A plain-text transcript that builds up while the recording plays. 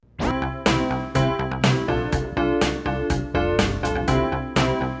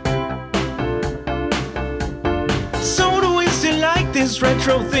this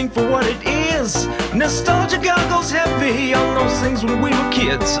retro thing for what it is. Nostalgia goggles heavy on those things when we were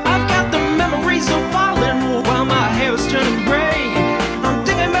kids. I've got the memories of falling while my hair was turning gray. I'm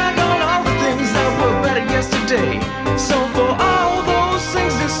thinking back on all the things that were better yesterday. So for all those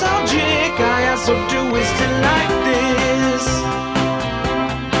things nostalgic, I also do is to like this.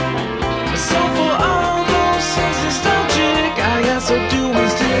 So for all those things nostalgic, I also do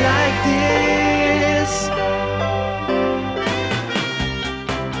is to like this.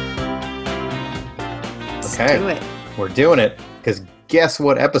 Okay, Do it. we're doing it, because guess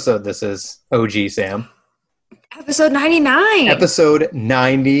what episode this is, OG Sam? Episode 99. Episode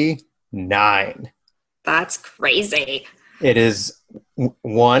 99. That's crazy. It is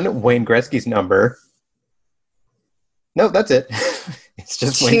one, Wayne Gretzky's number. No, that's it. It's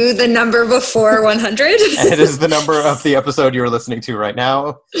just Wayne. To the number before 100. And it is the number of the episode you're listening to right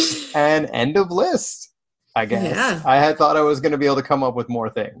now. And end of list, I guess. Yeah. I had thought I was going to be able to come up with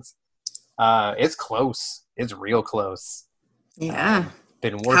more things. It's close. It's real close. Yeah.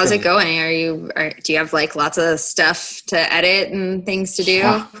 Been working. How's it going? Do you have like lots of stuff to edit and things to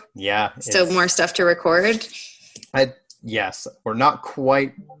do? Yeah. Still more stuff to record? Yes. We're not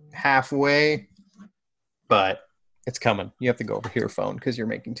quite halfway, but it's coming. You have to go over here, phone, because you're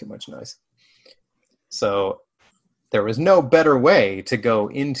making too much noise. So there was no better way to go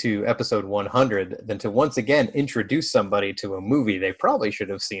into episode 100 than to once again introduce somebody to a movie they probably should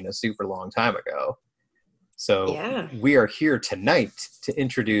have seen a super long time ago. So we are here tonight to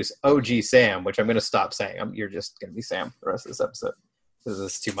introduce OG Sam, which I'm going to stop saying. You're just going to be Sam the rest of this episode. This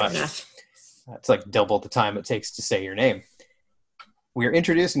is too much. It's like double the time it takes to say your name. We're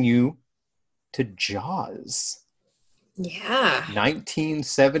introducing you to Jaws. Yeah.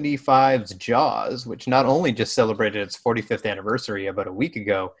 1975's Jaws, which not only just celebrated its 45th anniversary about a week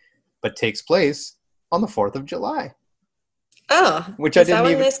ago, but takes place on the 4th of July. Oh, which is that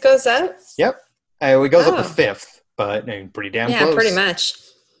when this goes up? Yep. It goes up the 5th, but I mean, pretty damn close. Yeah, pretty much.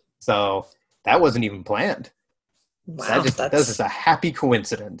 So that wasn't even planned. Wow. That's just a happy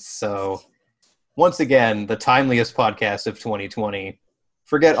coincidence. So once again, the timeliest podcast of 2020.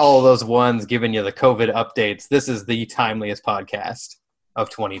 Forget all of those ones giving you the COVID updates. This is the timeliest podcast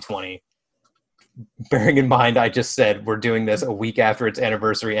of 2020. Bearing in mind, I just said we're doing this a week after its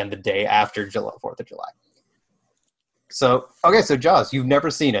anniversary and the day after 4th of July. So, okay, so Jaws, you've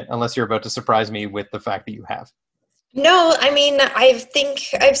never seen it unless you're about to surprise me with the fact that you have. No, I mean, I think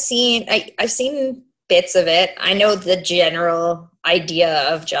I've seen bits of it. I know the general idea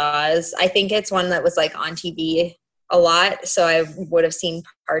of Jaws. I think it's one that was like on TV a lot, so I would have seen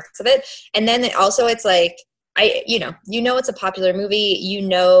parts of it. And then it's like, it's a popular movie. You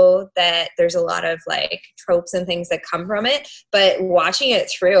know that there's a lot of like tropes and things that come from it, but watching it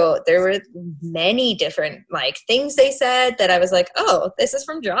through, there were many different like things they said that I was like, oh, this is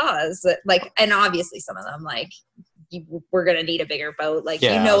from Jaws. Like, and obviously some of them like, we're going to need a bigger boat. Like, you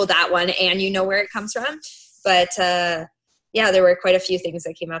know that one and you know where it comes from. But, there were quite a few things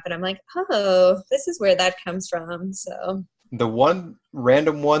that came up and I'm like, oh, this is where that comes from. So the one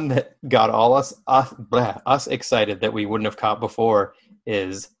random one that got us excited that we wouldn't have caught before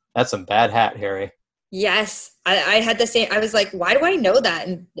is that's some bad hat, Harry. Yes. I had the same. I was like, why do I know that?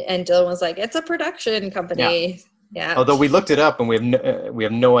 And Dylan was like, it's a production company. Yeah. Although we looked it up and we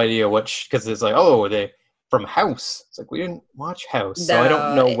have no idea because it's like, oh, they from House. It's like, we didn't watch House. So I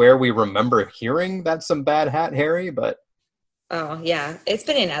don't know where we remember hearing that's some bad hat, Harry, but. Oh, yeah. It's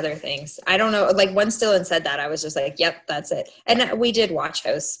been in other things. I don't know. Like, once Dylan said that, I was just like, yep, that's it. And we did watch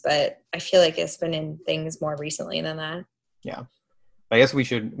House, but I feel like it's been in things more recently than that. Yeah. I guess we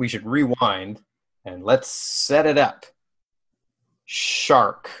should rewind and let's set it up.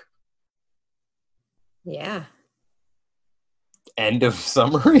 Shark. Yeah. End of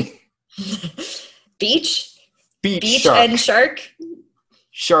summary. Beach shark. And shark.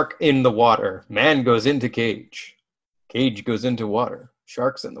 Shark in the water. Man goes into cage. Cage goes into water.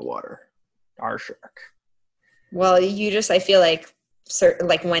 Shark's in the water. Our shark. Well, I feel like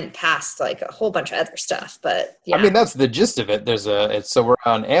went past like a whole bunch of other stuff, but yeah. I mean, that's the gist of it. So we're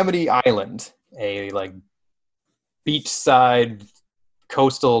on Amity Island, a like beachside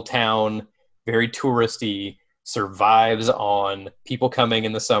coastal town, very touristy, survives on people coming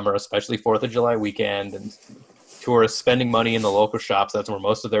in the summer, especially 4th of July weekend, and tourists spending money in the local shops. That's where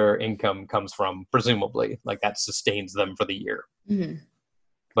most of their income comes from, presumably. Like, that sustains them for the year. Mm-hmm.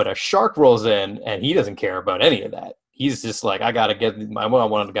 But a shark rolls in, and he doesn't care about any of that. He's just like, I gotta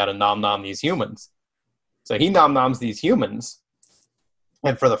nom these humans. So he nom-noms these humans.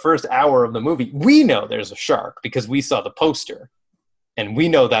 And for the first hour of the movie, we know there's a shark because we saw the poster. And we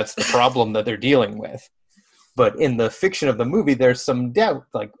know that's the problem that they're dealing with. But in the fiction of the movie, there's some doubt.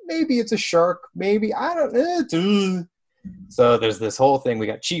 Like, maybe it's a shark. Maybe, I don't know. So there's this whole thing. We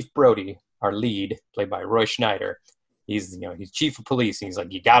got Chief Brody, our lead, played by Roy Schneider. He's chief of police. And he's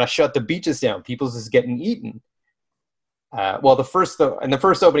like, you got to shut the beaches down. People's is getting eaten. In the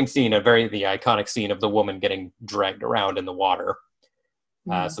first opening scene, the iconic scene of the woman getting dragged around in the water.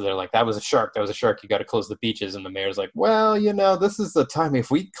 So they're like, that was a shark. You got to close the beaches. And the mayor's like, well, this is the time. If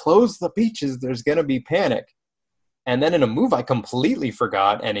we close the beaches, there's going to be panic. And then in a move I completely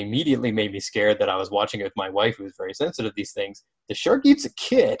forgot and immediately made me scared that I was watching it with my wife, who's very sensitive to these things. The shark eats a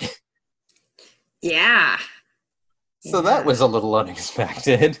kid. Yeah. So that was a little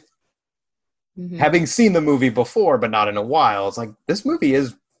unexpected. Mm-hmm. Having seen the movie before, but not in a while, it's like, this movie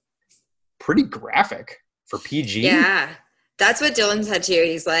is pretty graphic for PG. Yeah. That's what Dylan said too.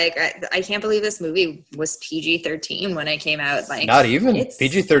 He's like, I can't believe this movie was PG-13 when it came out. Like, not even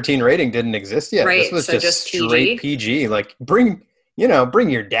PG-13 rating didn't exist yet. Right, this was so just straight PG. Like, bring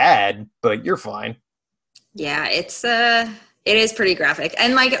your dad, but you're fine. Yeah, it is pretty graphic,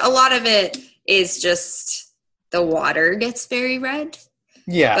 and like a lot of it is just the water gets very red.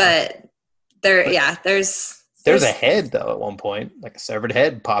 Yeah, but there's a head though at one point, like a severed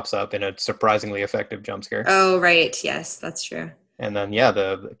head pops up in a surprisingly effective jump scare. Oh right, yes, that's true. And then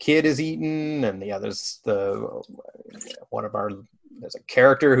the kid is eaten, and there's there's a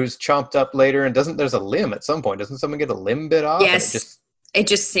character who's chomped up later, and there's a limb at some point. Doesn't someone get a limb bit off? Yes, it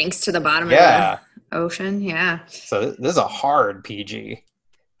just sinks to the bottom of the ocean. Yeah. So this is a hard PG.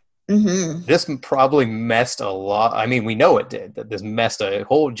 Mm-hmm. This probably messed a lot. I mean, we know it did. That this messed a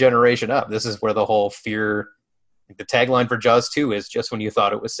whole generation up. This is where the whole fear. The tagline for Jaws 2 is just when you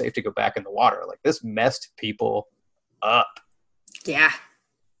thought it was safe to go back in the water. Like, this messed people up. Yeah,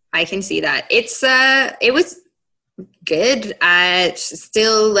 I can see that. It was good.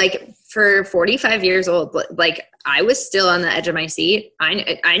 Still, like, for 45 years old, like, I was still on the edge of my seat.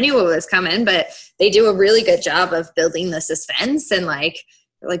 I knew what was coming, but they do a really good job of building the suspense and, like,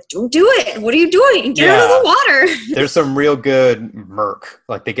 they're like, don't do it. What are you doing? Get out of the water. There's some real good murk.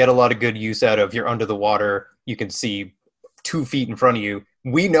 Like, they get a lot of good use out of you're under the water. You can see 2 feet in front of you.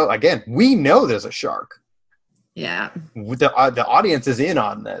 We know there's a shark. Yeah. The audience is in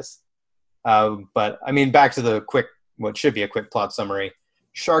on this. But, I mean, back to what should be a quick plot summary.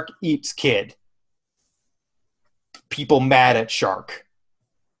 Shark eats kid. People mad at shark.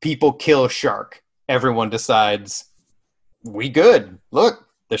 People kill shark. Everyone decides, we good. Look,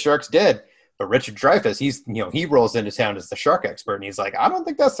 the shark's dead. But Richard Dreyfuss, he rolls into town as the shark expert, and he's like, I don't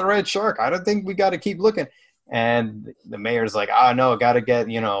think that's the right shark. I don't think we got to keep looking. And the mayor's like, no, got to get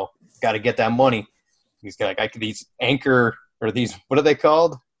that money. He's got these anchor, or these, what are they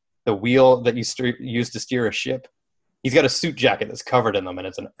called? The wheel that you use to steer a ship. He's got a suit jacket that's covered in them, and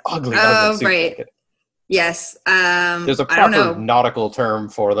it's an ugly suit jacket. Yes. There's a proper nautical term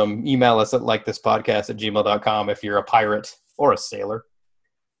for them. Email us at likethispodcast@gmail.com if you're a pirate or a sailor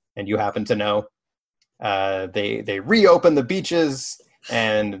and you happen to know. They reopen the beaches,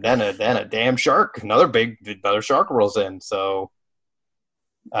 and then a damn shark, another shark rolls in. So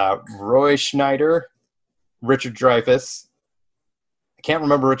Roy Schneider, Richard Dreyfuss. I can't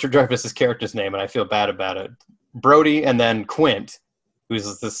remember Richard Dreyfuss's character's name, and I feel bad about it. Brody, and then Quint,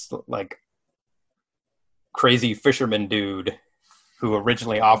 who's this like crazy fisherman dude who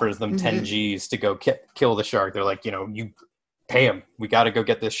originally offers them 10 G's to go kill the shark. They're like, you pay him. We got to go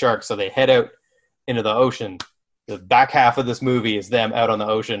get this shark. So they head out into the ocean. The back half of this movie is them out on the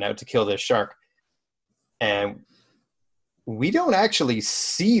ocean, out to kill this shark. And we don't actually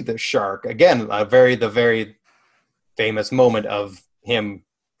see the shark. Again, the very famous moment of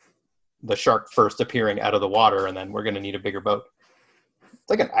the shark first appearing out of the water, and then we're going to need a bigger boat. It's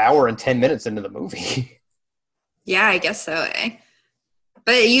like an hour and 10 minutes into the movie. Yeah, I guess so.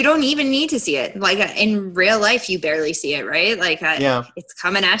 But you don't even need to see it. Like, in real life, you barely see it, right? Like, it's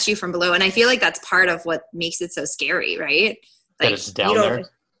coming at you from below. And I feel like that's part of what makes it so scary, right? Like, that it's down there.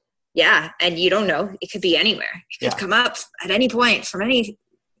 Yeah, and you don't know. It could be anywhere. It could come up at any point from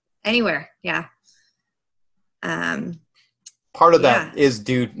anywhere. Yeah. Part of that is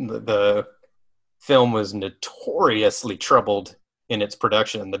due the film was notoriously troubled in its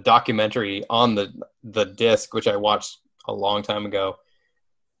production. The documentary on the disc, which I watched a long time ago,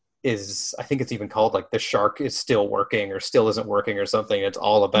 I think it's even called like The Shark is Still Working or Still Isn't Working or something. It's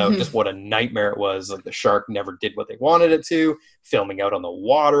all about just what a nightmare it was. Like, the shark never did what they wanted it to. Filming out on the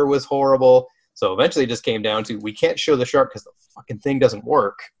water was horrible. So eventually it just came down to, we can't show the shark because the fucking thing doesn't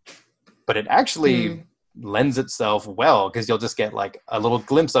work. But it actually lends itself well, because you'll just get like a little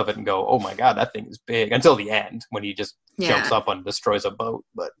glimpse of it and go, oh my God, that thing is big, until the end when he just jumps up and destroys a boat.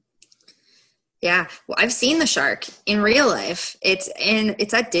 But Yeah. Well, I've seen the shark in real life. It's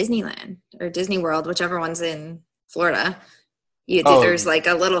at Disneyland or Disney World, whichever one's in Florida. Oh, There's like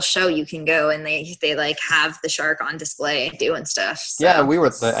a little show you can go and they like have the shark on display doing stuff. So yeah, we were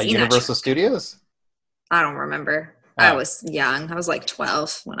at the at seen that Universal shark. Studios. I don't remember. I Oh, was young. I was like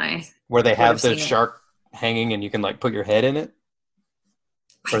 12 when I where they would have have the seen it. shark hanging and you can like put your head in it,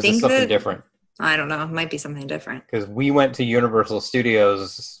 I or is this think something that different? I don't know. It might be something different. Because we went to Universal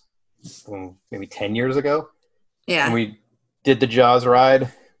Studios maybe 10 years ago, and Yeah. we did the Jaws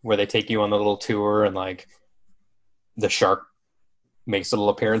ride where they take you on the little tour and like the shark makes little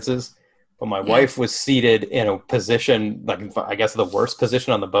appearances. But my Yeah. wife was seated in a position, like I guess the worst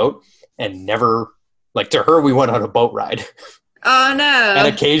position on the boat, and never, like to her, we went on a boat ride. Oh And no.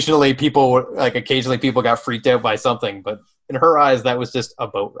 occasionally people got freaked out by something, but in her eyes, that was just a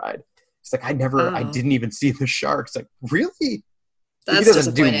boat ride. It's like, I Oh, didn't even see the shark. It's like, really? He that's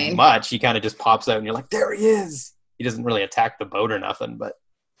doesn't do disappointing. much. He kind of just pops out and you're like, there he is. He doesn't really attack the boat or nothing, but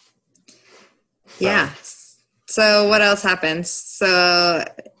Yeah. So what else happens? So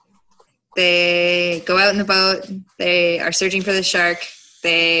they go out in the boat. They are searching for the shark.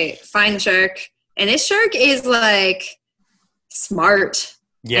 They find the shark, and this shark is like smart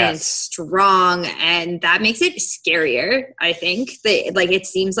and yes. strong, and that makes it scarier. I think that like it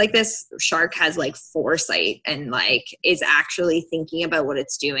seems like this shark has like foresight and like is actually thinking about what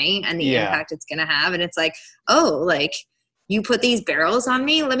it's doing and the Yeah. impact it's gonna have. And it's like, oh, like you put these barrels on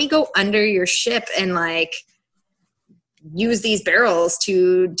me. Let me go under your ship and like use these barrels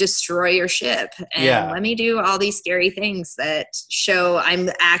to destroy your ship, and Yeah. let me do all these scary things that show I'm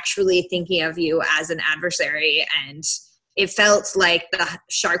actually thinking of you as an adversary. And it felt like the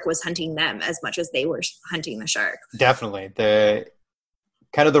shark was hunting them as much as they were hunting the shark. Definitely. The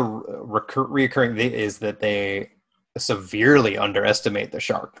kind of the reoccurring thing is that they severely underestimate the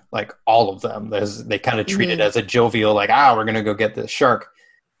shark. Like all of them. They kind of treat it as a jovial, like, we're going to go get this shark.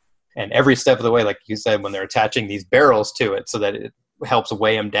 And every step of the way, like you said, when they're attaching these barrels to it so that it helps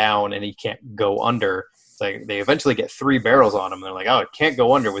weigh him down and he can't go under, it's like they eventually get 3 barrels on him. And they're like, oh, it can't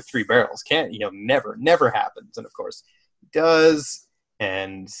go under with 3 barrels. Never happens. And of course, it does.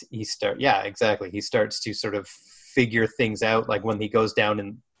 And he starts to sort of figure things out. Like when he goes down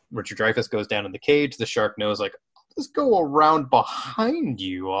and Richard Dreyfuss goes down in the cage, the shark knows, like, I'll just go around behind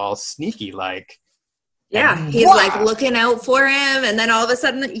you all sneaky like. Yeah, And he's like wow! looking out for him, and then all of a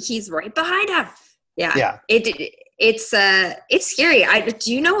sudden he's right behind him. Yeah, Yeah. It's scary.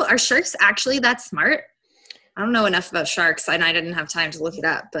 Do you know, are sharks actually that smart? I don't know enough about sharks, and I didn't have time to look it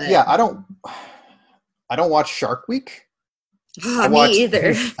up. But Yeah, I don't watch Shark Week. me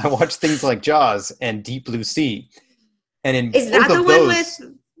either. I watch things like Jaws and Deep Blue Sea, and in Is both that the of one those,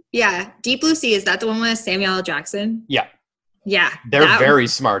 with? Yeah, Deep Blue Sea. Is that the one with Samuel L. Jackson? yeah, Yeah, they're very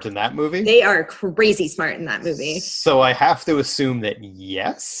smart in that movie. They are crazy smart in that movie. So I have to assume that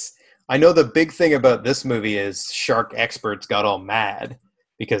yes. I know the big thing about this movie is shark experts got all mad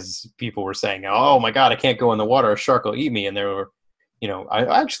because people were saying, "Oh my God, I can't go in the water. A shark will eat me." And they were,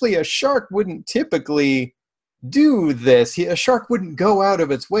 actually, a shark wouldn't typically do this. A shark wouldn't go out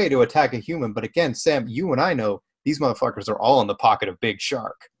of its way to attack a human. But again, Sam, you and I know these motherfuckers are all in the pocket of Big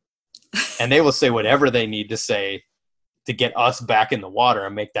Shark. And they will say whatever they need to say to get us back in the water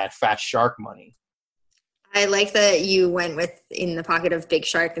and make that fat shark money. I like that you went with in the pocket of Big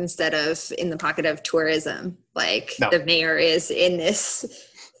Shark instead of in the pocket of tourism, like No. the mayor is in this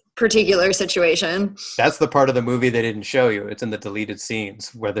particular situation. That's the part of the movie they didn't show you. It's in the deleted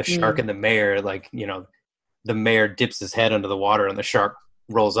scenes where the shark and the mayor, the mayor dips his head under the water and the shark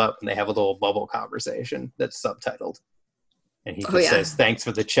rolls up and they have a little bubble conversation that's subtitled. And he just says, "Thanks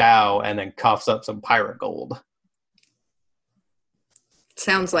for the chow," and then coughs up some pirate gold.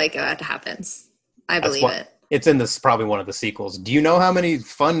 Sounds like that happens. I believe it. It's in this, probably one of the sequels. Do you know how many,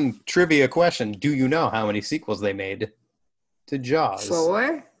 fun trivia question, do you know how many sequels they made to Jaws?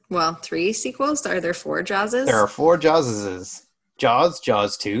 4? Well, 3 sequels? Are there 4 Jawses? There are 4 Jawses. Jaws,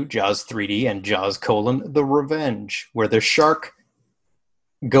 Jaws 2, Jaws 3D, and Jaws: The Revenge, where the shark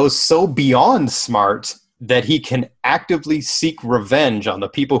goes so beyond smart that he can actively seek revenge on the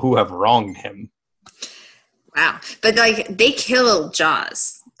people who have wronged him. Wow. But like they kill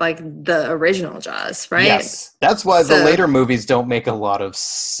Jaws, like the original Jaws, right? Yes. That's why the later movies don't make a lot of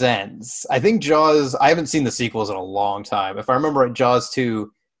sense. I think Jaws, I haven't seen the sequels in a long time. If I remember right, Jaws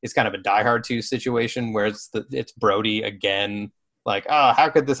 2 is kind of a Die Hard 2 situation where it's Brody again. Like, how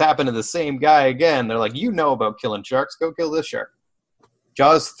could this happen to the same guy again? They're like, you know about killing sharks, go kill this shark.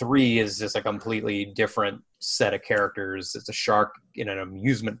 Jaws 3 is just a completely different set of characters. It's a shark in an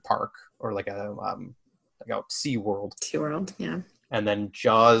amusement park or like a SeaWorld. SeaWorld, yeah. And then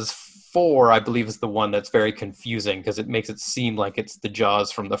Jaws 4, I believe, is the one that's very confusing because it makes it seem like it's the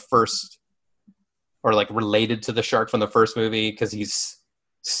Jaws from the first, or like related to the shark from the first movie, because he's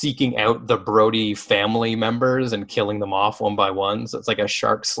seeking out the Brody family members and killing them off one by one. So it's like a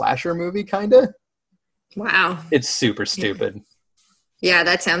shark slasher movie, kind of. Wow. It's super stupid. Yeah,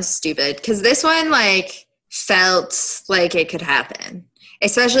 that sounds stupid. Because this one, like, felt like it could happen.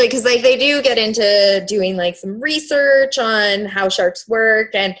 Especially because, like, they do get into doing, like, some research on how sharks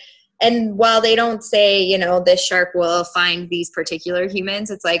work. And while they don't say, you know, this shark will find these particular humans,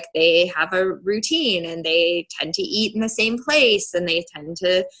 it's like they have a routine and they tend to eat in the same place and they tend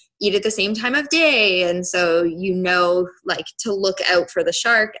to eat at the same time of day. And so, you know, like, to look out for the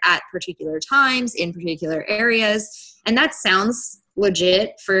shark at particular times in particular areas. And that sounds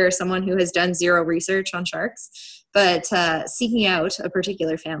legit for someone who has done zero research on sharks. But seeking out a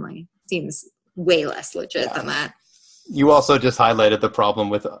particular family seems way less legit than that. You also just highlighted the problem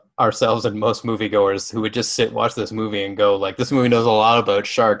with ourselves and most moviegoers who would just watch this movie and go, like, this movie knows a lot about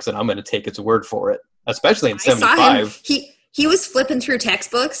sharks and I'm going to take its word for it. Especially in 75. He was flipping through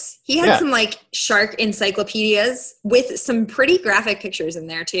textbooks. He had some, like, shark encyclopedias with some pretty graphic pictures in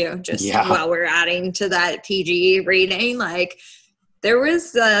there too. Just while we're adding to that PG rating, like, there were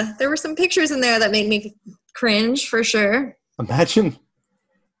some pictures in there that made me cringe for sure. Imagine,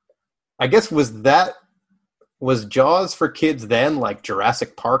 I guess, was Jaws for kids then like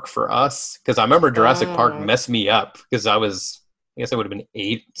Jurassic Park for us? Because I remember Jurassic Park messed me up because I guess I would have been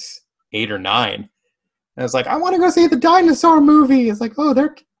 8 or 9. And I was like, I want to go see the dinosaur movie. It's like, oh,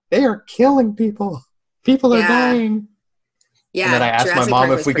 they are killing people. People are dying. Yeah. And then I asked Jurassic my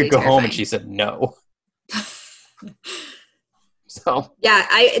mom if we could go home, and she said no. So yeah,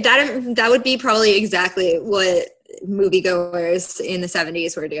 that would be probably exactly what moviegoers in the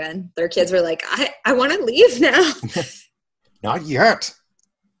 70s were doing. Their kids were like, I want to leave now. Not yet.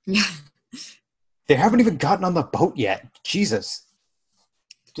 Yeah. They haven't even gotten on the boat yet. Jesus.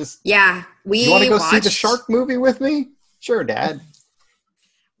 You want to go see the shark movie with me? Sure, Dad.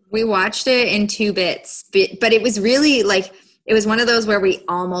 We watched it in 2 bits, but it was really like, it was one of those where we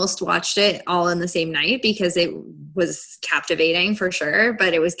almost watched it all in the same night because it was captivating for sure,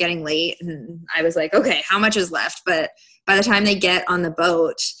 but it was getting late and I was like, okay, how much is left? But by the time they get on the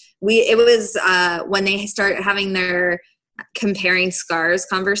boat, it was when they start having their comparing scars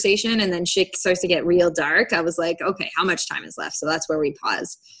conversation and then shit starts to get real dark. I was like, okay, how much time is left? So that's where we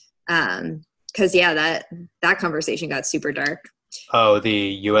paused. Cause that conversation got super dark. Oh,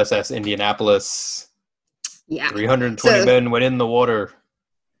 the USS Indianapolis. Yeah. 320 men went in the water.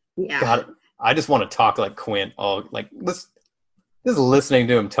 Yeah. God, I just want to talk like Quint. Just listening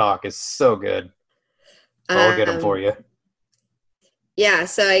to him talk is so good. I'll get him for you. Yeah,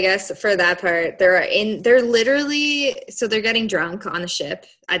 so I guess for that part, they're literally, so they're getting drunk on the ship.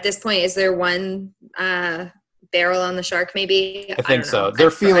 At this point, is there one barrel on the shark maybe? I think so.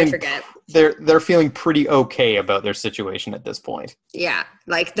 They're feeling pretty okay about their situation at this point. Yeah,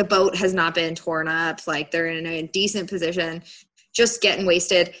 like the boat has not been torn up, like they're in a decent position, just getting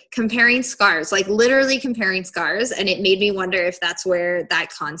wasted, comparing scars, like literally comparing scars. And it made me wonder if that's where that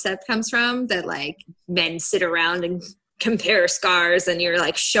concept comes from, that like men sit around and compare scars and you're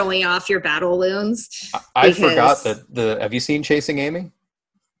like showing off your battle wounds. I forgot that have you seen Chasing Amy?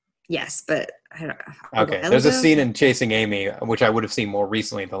 Yes, but I don't know. Okay, there's a scene in Chasing Amy, which I would have seen more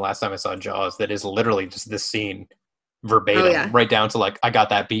recently the last time I saw Jaws, that is literally just this scene verbatim, right down to like, I got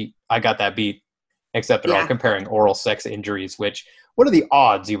that beat, except they're all comparing oral sex injuries, which, what are the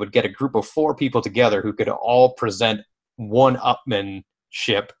odds you would get a group of 4 people together who could all present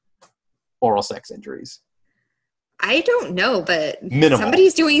one-upmanship oral sex injuries? I don't know, but minimal.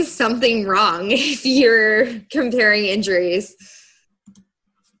 Somebody's doing something wrong if you're comparing injuries.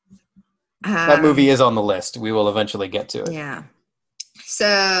 That movie is on the list. We will eventually get to it. Yeah.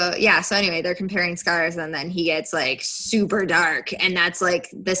 So anyway, they're comparing scars and then he gets like super dark. And that's like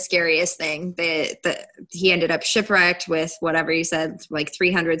the scariest thing. He ended up shipwrecked with whatever you said, like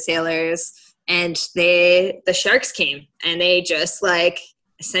 300 sailors. And the sharks came and they just like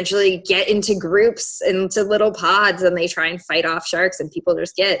essentially get into groups, into little pods, and they try and fight off sharks and people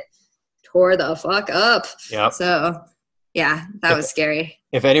just get tore the fuck up. Yep. So yeah, that was scary.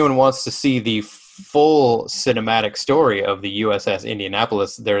 If anyone wants to see the full cinematic story of the USS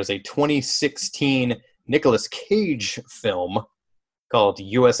Indianapolis, there's a 2016 Nicolas Cage film called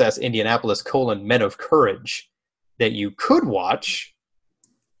USS Indianapolis: Men of Courage that you could watch.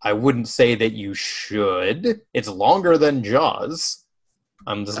 I wouldn't say that you should. It's longer than Jaws.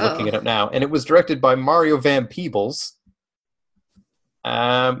 I'm just looking it up now. And it was directed by Mario Van Peebles.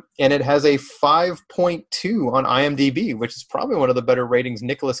 And it has a 5.2 on IMDb, which is probably one of the better ratings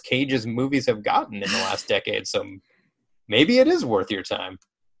Nicolas Cage's movies have gotten in the last decade. So maybe it is worth your time.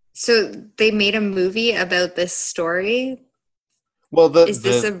 So they made a movie about this story? Well, is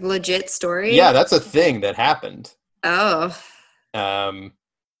this a legit story? Yeah, that's a thing that happened. Oh.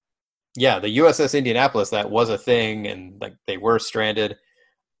 Yeah, the USS Indianapolis, that was a thing, and like they were stranded.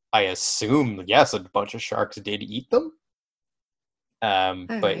 I assume, yes, a bunch of sharks did eat them.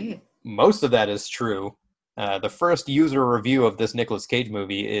 But right. most of that is true. The first user review of this Nicolas Cage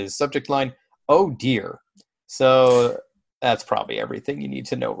movie is subject line, "Oh dear." So that's probably everything you need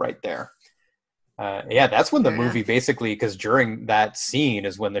to know right there. Yeah, that's when the movie basically, because during that scene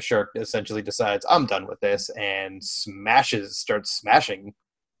is when the shark essentially decides, I'm done with this, and starts smashing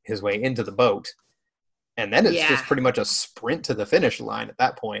his way into the boat. And then it's just pretty much a sprint to the finish line at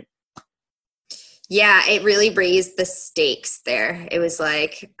that point. Yeah, it really raised the stakes there. It was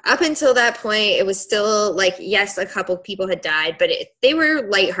like, up until that point, it was still like, yes, a couple people had died, but they were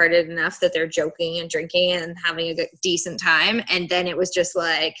lighthearted enough that they're joking and drinking and having a decent time. And then it was just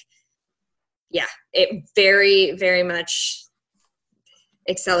like, yeah, it very, very much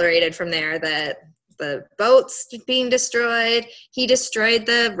accelerated from there, that the boat's being destroyed. He destroyed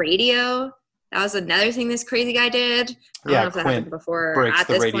the radio. That was another thing this crazy guy did. I don't know if that happened before. Breaks at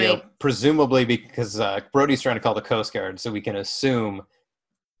the this radio, point. presumably because Brody's trying to call the Coast Guard, so we can assume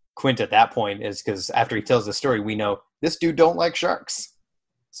Quint at that point is, because after he tells the story, we know this dude don't like sharks.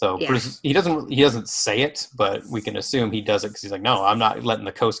 So he doesn't say it, but we can assume he does it because he's like, no, I'm not letting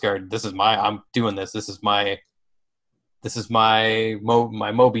the Coast Guard. I'm doing this. This is my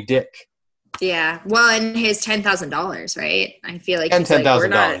Moby Dick. Yeah. Well, and his $10,000, right? I feel like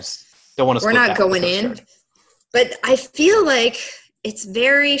 $10,000. Don't want to. We're not going in. But I feel like it's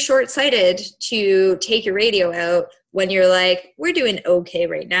very short-sighted to take your radio out when you're like, we're doing okay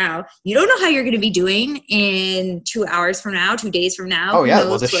right now. You don't know how you're going to be doing in 2 hours from now, 2 days from now. Oh, yeah.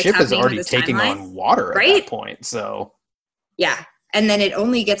 Well, the ship is already taking on water at that point. So, yeah. And then it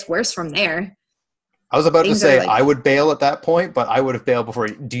only gets worse from there. I was about to say I would bail at that point, but I would have bailed before.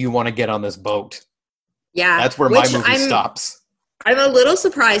 Do you want to get on this boat? Yeah. That's where my movie stops. I'm a little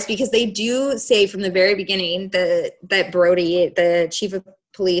surprised because they do say from the very beginning that Brody, the chief of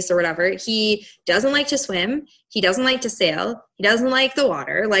police or whatever, he doesn't like to swim. He doesn't like to sail. He doesn't like the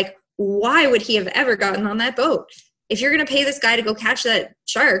water. Like, why would he have ever gotten on that boat? If you're going to pay this guy to go catch that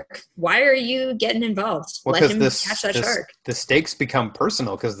shark, why are you getting involved? Well, let him catch that shark. The stakes become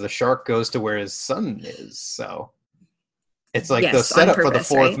personal because the shark goes to where his son is. So it's like the setup for the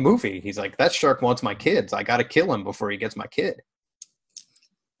fourth movie. He's like, that shark wants my kids. I got to kill him before he gets my kid.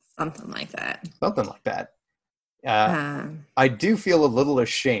 Something like that. I do feel a little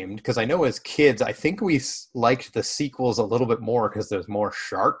ashamed because I know as kids, I think we liked the sequels a little bit more because there's more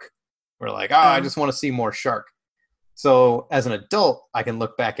shark. We're like, I just want to see more shark. So as an adult, I can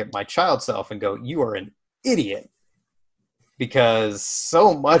look back at my child self and go, you are an idiot. Because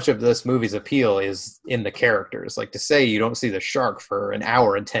so much of this movie's appeal is in the characters. Like, to say you don't see the shark for an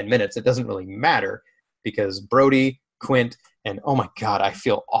hour and 10 minutes, it doesn't really matter because Brody, Quint, and oh my God, I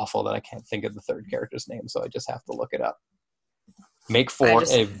feel awful that I can't think of the third character's name, so I just have to look it up. Make for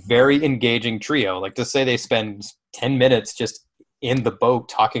a very engaging trio. Like, to say they spend 10 minutes just in the boat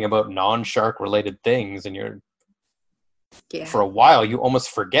talking about non-shark related things, and for a while you almost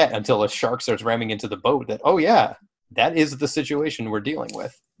forget until a shark starts ramming into the boat that, oh yeah, that is the situation we're dealing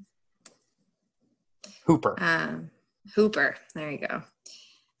with. Hooper. Hooper. There you go.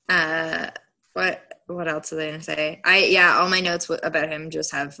 What else are they going to say? All my notes about him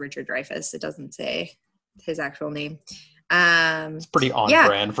just have Richard Dreyfuss. It doesn't say his actual name. It's pretty on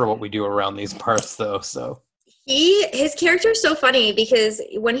brand for what we do around these parts, though. So his character is so funny because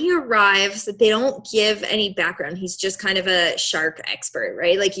when he arrives, they don't give any background. He's just kind of a shark expert,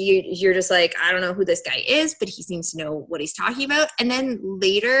 right? Like you're just like, I don't know who this guy is, but he seems to know what he's talking about. And then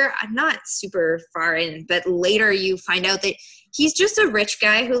later, I'm not super far in, but later you find out that he's just a rich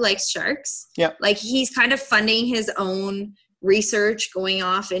guy who likes sharks. Yeah. Like he's kind of funding his own research, going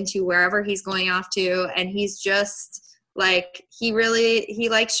off into wherever he's going off to. And he's just like, he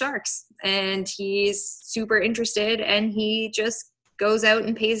likes sharks and he's super interested and he just goes out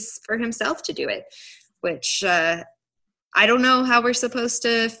and pays for himself to do it, which I don't know how we're supposed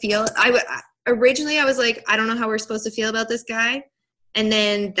to feel. Originally I was like, I don't know how we're supposed to feel about this guy. And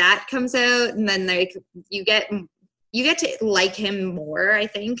then that comes out and then like you get to like him more, I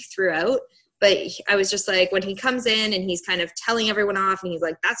think, throughout. But I was just like, when he comes in and he's kind of telling everyone off and he's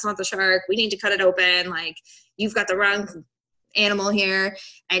like, that's not the shark. We need to cut it open. Like, you've got the wrong animal here.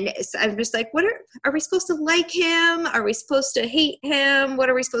 And I'm just like, what are we supposed to like him? Are we supposed to hate him? What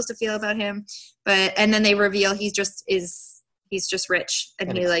are we supposed to feel about him? And then they reveal he's just rich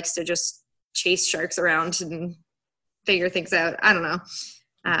and he likes to just chase sharks around and figure things out. I don't know.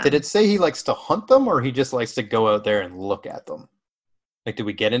 Did it say he likes to hunt them, or he just likes to go out there and look at them? Like, did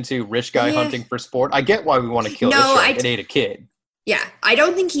we get into rich guy hunting for sport? I get why we want to kill this shark. It ate a kid. Yeah, I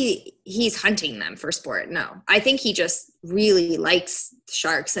don't think he's hunting them for sport. No, I think he just really likes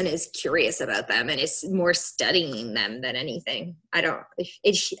sharks and is curious about them and is more studying them than anything. I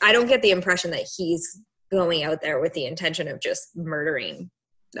don't get the impression that he's going out there with the intention of just murdering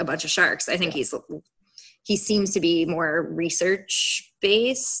a bunch of sharks. I think he seems to be more research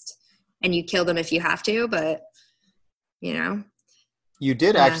based, and you kill them if you have to. But you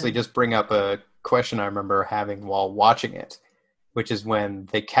did actually just bring up a question I remember having while watching it, which is when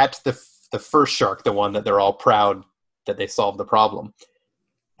they catch the first shark, the one that they're all proud that they solved the problem.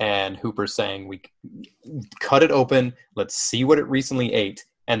 And Hooper's saying, we cut it open, let's see what it recently ate.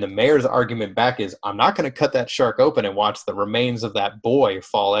 And the mayor's argument back is, I'm not going to cut that shark open and watch the remains of that boy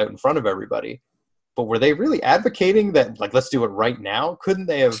fall out in front of everybody. But were they really advocating that, like, let's do it right now? Couldn't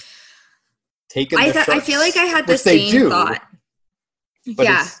they have taken the sharks? I feel like I had the same thought. But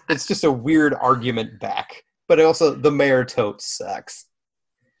it's just a weird argument back. But also, the mayor totes sucks.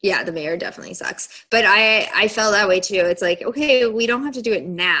 Yeah, the mayor definitely sucks. But I felt that way too. It's like, okay, we don't have to do it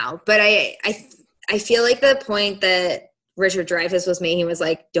now. But I feel like the point that Richard Dreyfuss was making was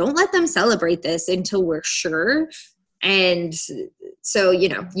like, don't let them celebrate this until we're sure. And so, you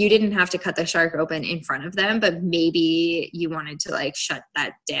didn't have to cut the shark open in front of them, but maybe you wanted to like shut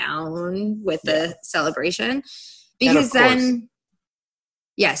that down with the celebration. Because then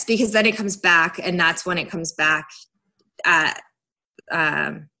it comes back, and that's when it comes back at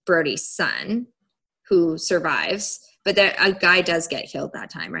Brody's son, who survives. But a guy does get killed that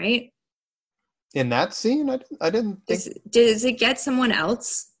time, right? In that scene? I didn't think... Does it get someone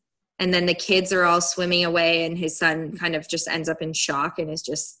else? And then the kids are all swimming away, and his son kind of just ends up in shock and is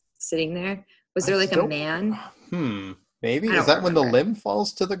just sitting there. Was there a man? Maybe. Is that when the limb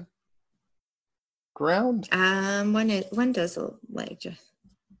falls to the ground? When does the leg just...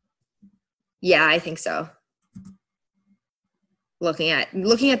 Yeah, I think so. Looking at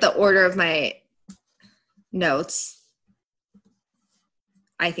the order of my notes,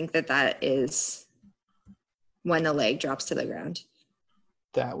 I think that is when the leg drops to the ground.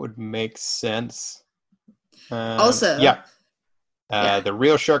 That would make sense. Also, the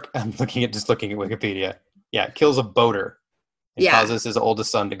real shark. I'm looking at Wikipedia. Yeah, it kills a boater. It causes his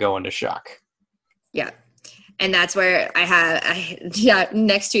oldest son to go into shock. Yeah. And that's where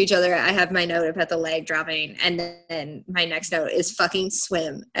next to each other, I have my note about the leg dropping. And then my next note is fucking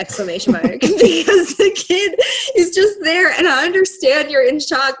swim, ! Because the kid is just there. And I understand you're in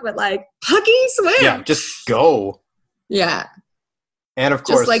shock, but like, fucking swim. Yeah, just go. Yeah. And of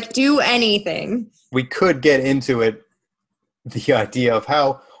course, just like do anything. We could get into it, the idea of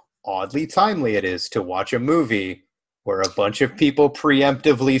how oddly timely it is to watch a movie where a bunch of people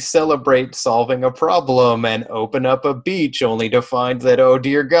preemptively celebrate solving a problem and open up a beach only to find that, oh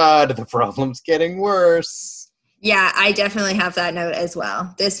dear God, the problem's getting worse. Yeah, I definitely have that note as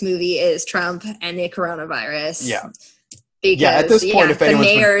well. This movie is Trump and the coronavirus. Yeah. Because, at this point, if the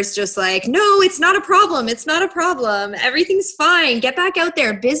mayor's just like, no, it's not a problem. It's not a problem. Everything's fine. Get back out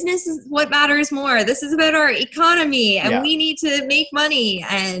there. Business is what matters more. This is about our economy, and we need to make money.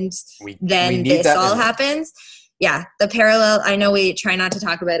 And then this all happens. Yeah, the parallel, I know we try not to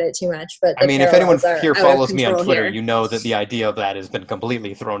talk about it too much, but if anyone here follows me on Twitter, you know that the idea of that has been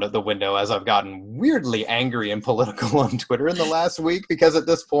completely thrown out the window as I've gotten weirdly angry and political on Twitter in the last week, because at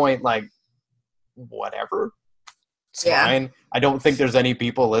this point, like, whatever. It's fine. I don't think there's any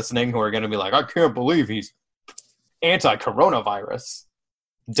people listening who are going to be like, I can't believe he's anti-coronavirus.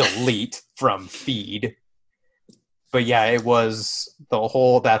 Delete from feed. But yeah, it was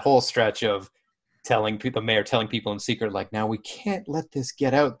that whole stretch of the mayor telling people in secret, like, now we can't let this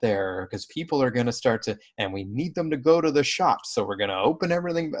get out there because people are going to start to, and we need them to go to the shops, so we're going to open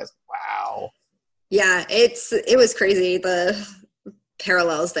everything. Wow. Yeah, it was crazy, the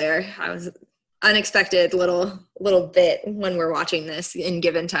parallels there. I was unexpected little bit when we're watching this in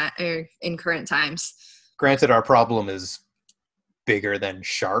given time or in current times. Granted, our problem is bigger than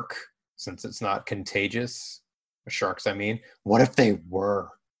shark since it's not contagious. Sharks, I mean. What if they were?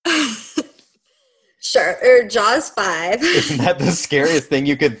 Sure. Or Jaws 5. Isn't that the scariest thing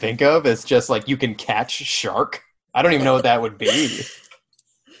you could think of? It's just like you can catch shark. I don't even know what that would be.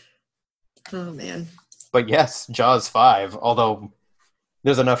 Oh, man. But yes, Jaws 5. Although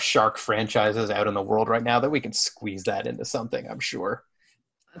there's enough shark franchises out in the world right now that we can squeeze that into something, I'm sure.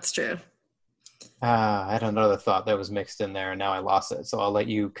 That's true. I had another thought that was mixed in there, and now I lost it. So I'll let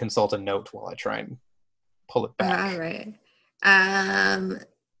you consult a note while I try and pull it back. All right.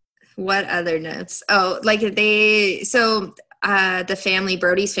 What other notes? Oh, like the family,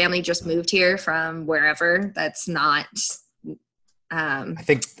 Brody's family just moved here from wherever. That's not. I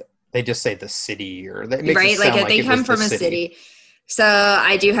think they just say the city, or that makes right, it sound like they it come was from the a city. So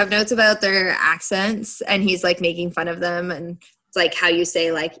I do have notes about their accents, and he's like making fun of them, and it's like how you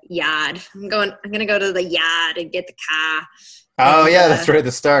say like yard. I'm gonna go to the yard and get the car. Oh, And, yeah, that's right.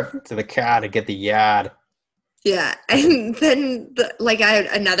 The start to the car to get the yard. Yeah, and then I had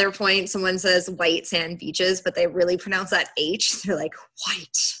another point. Someone says white sand beaches, but they really pronounce that H. They're like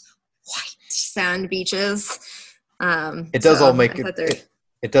white sand beaches. It does all make it.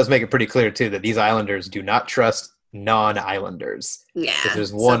 It does make it pretty clear too that these islanders do not trust non-islanders. Yeah, there's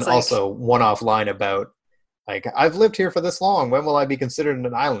so one-off line about like, I've lived here for this long. When will I be considered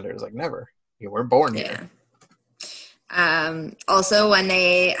an islander? It's like, never. You weren't born here. Also, when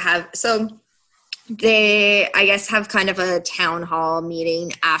they have they, I guess, have kind of a town hall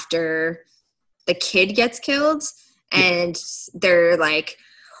meeting after the kid gets killed, and they're like,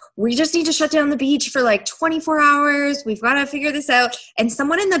 we just need to shut down the beach for like 24 hours. We've got to figure this out. And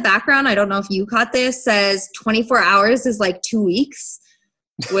someone in the background, I don't know if you caught this, says 24 hours is like 2 weeks,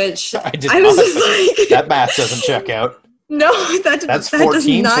 which I was just like, that math doesn't check out. No, that's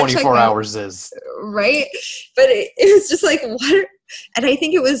 14, 24 hours is. Right. But it was just like, what? And I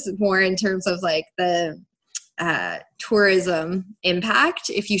think it was more in terms of like the tourism impact.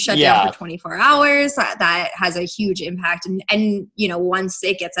 If you shut down for 24 hours, that has a huge impact. And you know, once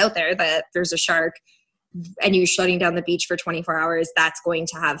it gets out there that there's a shark and you're shutting down the beach for 24 hours, that's going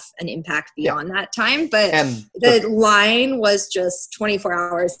to have an impact beyond that time. But the line was just 24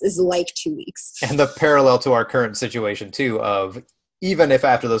 hours is like 2 weeks. And the parallel to our current situation too, of even if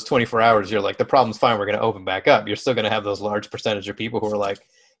after those 24 hours, you're like, the problem's fine, we're going to open back up, you're still going to have those large percentage of people who are like,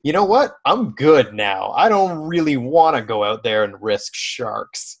 you know what? I'm good now. I don't really want to go out there and risk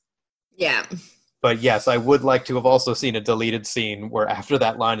sharks. Yeah. But yes, I would like to have also seen a deleted scene where after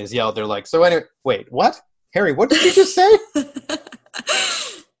that line is yelled, they're like, so anyway, wait, what? Harry, what did you just say?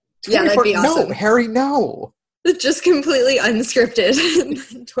 Yeah, that'd be awesome. No, Harry, no. It's just completely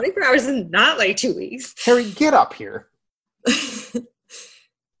unscripted. 24 hours is not like 2 weeks. Harry, get up here.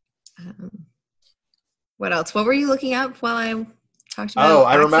 What else? What were you looking up while I talked about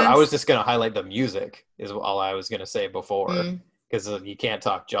I remember. accents? I was just going to highlight the music is all I was going to say before. Because you can't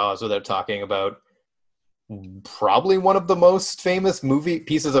talk Jaws without talking about probably one of the most famous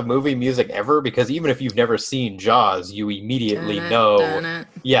pieces of movie music ever. Because even if you've never seen Jaws, you immediately know.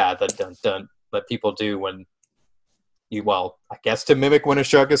 Yeah, the dun-dun that people do when I guess to mimic when a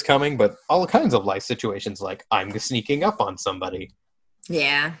shark is coming, but all kinds of life situations like I'm sneaking up on somebody.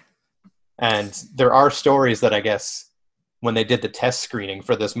 Yeah. And there are stories that I guess when they did the test screening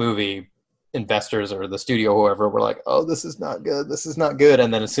for this movie, investors or the studio, whoever, were like, oh, this is not good. This is not good.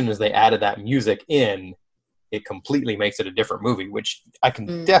 And then as soon as they added that music in, it completely makes it a different movie, which I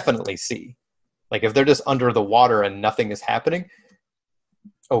can definitely see. Like if they're just under the water and nothing is happening,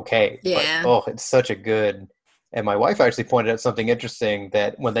 okay. Yeah. But, it's such a good... And my wife actually pointed out something interesting,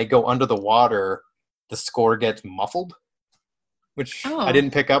 that when they go under the water, the score gets muffled, which I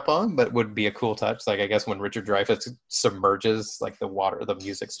didn't pick up on, but would be a cool touch. Like, I guess when Richard Dreyfuss submerges, like the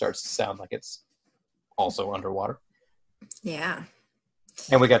music starts to sound like it's also underwater. Yeah.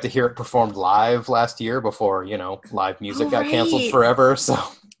 And we got to hear it performed live last year before, live music got canceled forever. So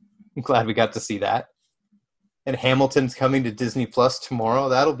I'm glad we got to see that. And Hamilton's coming to Disney Plus tomorrow.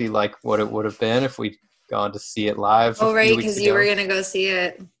 That'll be like what it would have been if we'd gone to see it live. Oh, right, because you were going to go see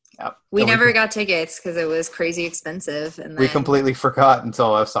it. Yep. We never got tickets because it was crazy expensive. And we completely forgot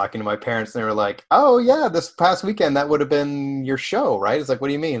until I was talking to my parents, and they were like, oh, yeah, this past weekend, that would have been your show, right? It's like, what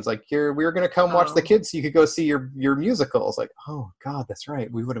do you mean? It's like, we were going to come watch the kids so you could go see your musical. It's like, oh, God, that's right.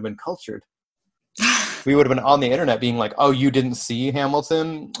 We would have been cultured. We would have been on the internet being like, oh, you didn't see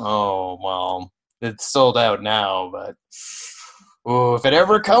Hamilton? Oh, well, it's sold out now, but if it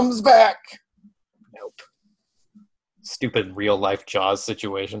ever comes back. Nope. Stupid real-life Jaws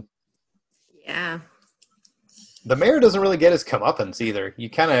situation. Yeah. The mayor doesn't really get his comeuppance either.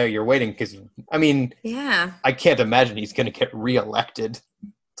 You're waiting because, yeah. I can't imagine he's going to get reelected.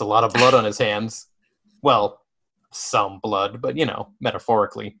 It's a lot of blood on his hands. Well, some blood, but,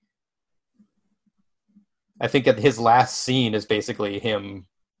 metaphorically. I think his last scene is basically him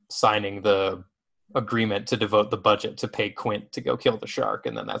signing the agreement to devote the budget to pay Quint to go kill the shark,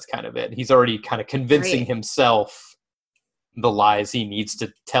 and then that's kind of it. He's already kind of convincing himself the lies he needs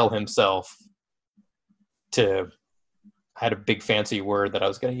to tell himself to. I had a big fancy word that I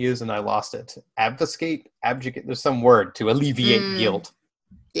was going to use and I lost it. Abdicate. There's some word to alleviate guilt.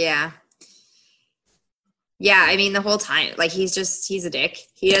 Yeah. Yeah, I mean, the whole time, like, he's a dick.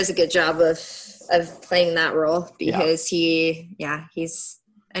 He does a good job of playing that role because he's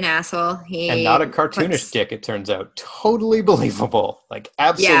an asshole. And not a cartoonish dick, it turns out. Totally believable. Like,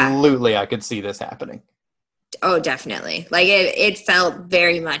 absolutely, I could see this happening. Oh, definitely. Like, it felt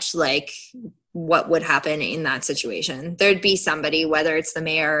very much like what would happen in that situation. There'd be somebody, whether it's the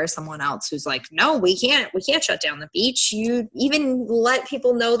mayor or someone else, who's like, no, we can't shut down the beach. You even let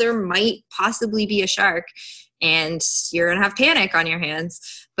people know there might possibly be a shark and you're going to have panic on your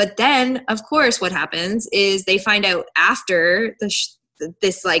hands. But then, of course, what happens is they find out after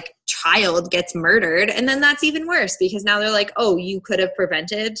this like child gets murdered, and then that's even worse because now they're like, oh, you could have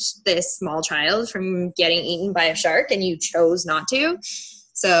prevented this small child from getting eaten by a shark and you chose not to.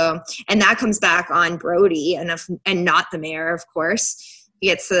 So, and that comes back on Brody and not the mayor, of course. He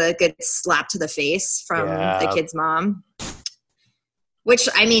gets a good slap to the face from the kid's mom, which,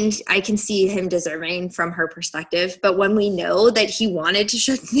 I mean, I can see him deserving from her perspective. But when we know that he wanted to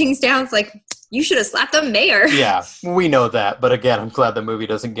shut things down, it's like, you should have slapped the mayor. Yeah, we know that. But again, I'm glad the movie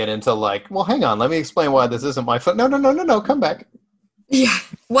doesn't get into like, well, hang on, let me explain why this isn't my fault. No, come back. Yeah.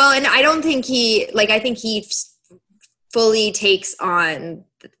 Well, and I don't think I think he fully takes on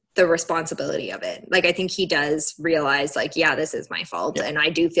the responsibility of it. Like, I think he does realize, like, yeah, this is my fault. Yeah. And I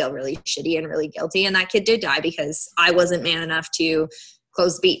do feel really shitty and really guilty. And that kid did die because I wasn't man enough to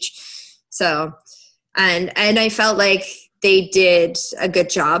close the beach. So, and I felt like they did a good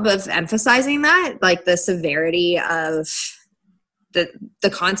job of emphasizing that, like the severity of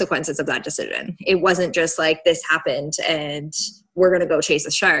the consequences of that decision. It wasn't just like, this happened and we're going to go chase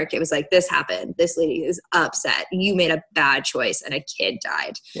a shark. It was like, this happened. This lady is upset. You made a bad choice and a kid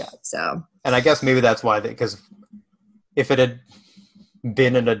died. Yeah. So, and I guess maybe that's why, because if it had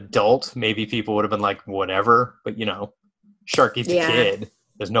been an adult, maybe people would have been like, whatever, but shark eats a kid.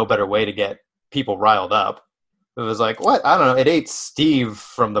 There's no better way to get people riled up. It was like, what? I don't know. It ate Steve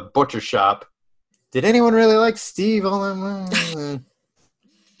from the butcher shop. Did anyone really like Steve? Well,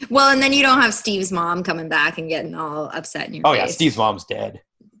 and then you don't have Steve's mom coming back and getting all upset in your face. Oh, yeah, Steve's mom's dead.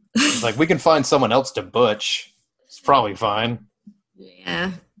 It's like, we can find someone else to butch. It's probably fine.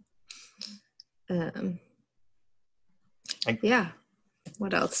 Yeah. Yeah.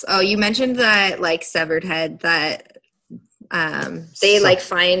 What else? Oh, you mentioned that, like, severed head that they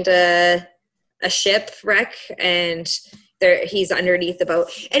find a shipwreck and he's underneath the boat,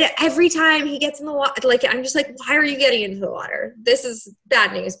 and every time he gets in the water, like, I'm just like, why are you getting into the water? This is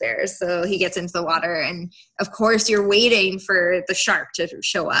bad news bears. So he gets into the water, and of course you're waiting for the shark to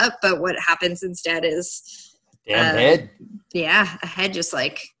show up, but what happens instead is head. Yeah, a head just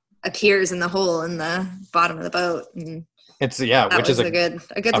like appears in the hole in the bottom of the boat, and which is a good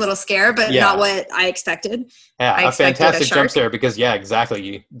little scare, but not what I expected. Yeah, a fantastic jump scare because,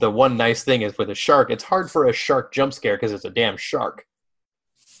 exactly. The one nice thing is with a shark, it's hard for a shark jump scare because it's a damn shark.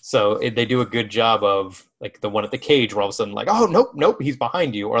 So they do a good job of, like, the one at the cage where all of a sudden, like, oh, nope, he's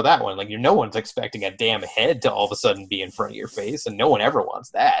behind you, or that one. Like, no one's expecting a damn head to all of a sudden be in front of your face, and no one ever wants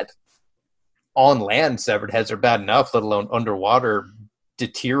that. On land, severed heads are bad enough, let alone underwater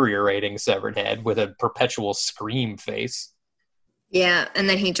deteriorating severed head with a perpetual scream face. Yeah, and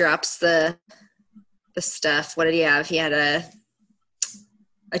then he drops the stuff. What did he have? He had a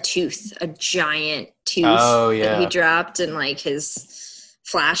tooth, a giant tooth that he dropped, and like his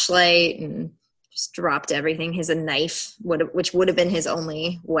flashlight, and just dropped everything. A knife, which would have been his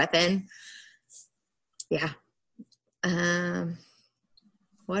only weapon. Yeah.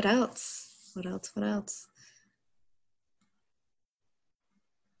 What else?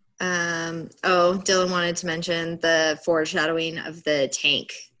 Dylan wanted to mention the foreshadowing of the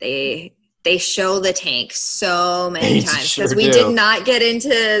tank. They show the tank so many times because we did not get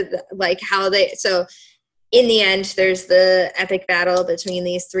into like how so in the end there's the epic battle between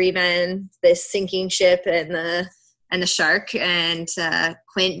these three men, this sinking ship and the shark, and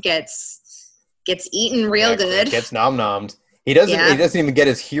Quint gets eaten real good. Gets nom-nommed. He doesn't even get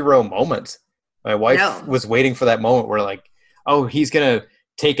his hero moment. My wife was waiting for that moment where, like, oh, he's gonna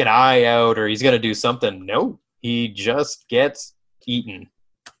take an eye out or he's gonna do something. No, he just gets eaten.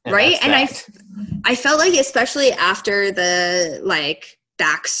 Right. And I felt like, especially after the like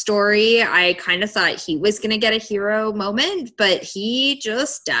backstory, I kind of thought he was gonna get a hero moment, but he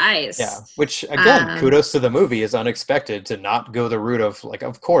just dies. Yeah, which again, kudos to the movie, is unexpected to not go the route of, like,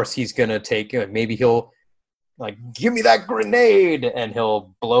 of course he's gonna take, maybe he'll like, give me that grenade, and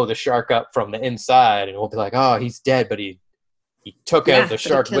he'll blow the shark up from the inside, and we'll be like, oh, he's dead, but he He took Yeah, out the but he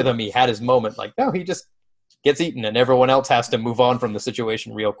shark killed with him. He had his moment. Like, no, he just gets eaten, and everyone else has to move on from the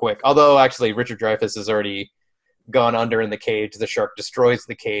situation real quick. Although, actually, Richard Dreyfuss has already gone under in the cage. The shark destroys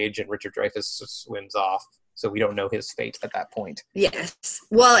the cage, and Richard Dreyfuss swims off. So we don't know his fate at that point. Yes.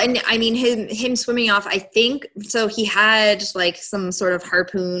 Well, and I mean, him swimming off, I think, so he had like some sort of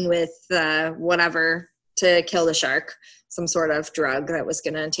harpoon with whatever to kill the shark, some sort of drug that was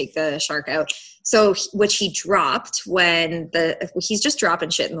going to take the shark out. So, which he dropped when he's just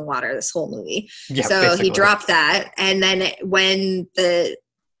dropping shit in the water this whole movie. Yeah, so basically. he dropped that. And then when the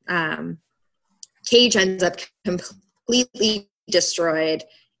cage ends up completely destroyed,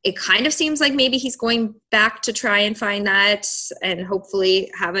 it kind of seems like maybe he's going back to try and find that and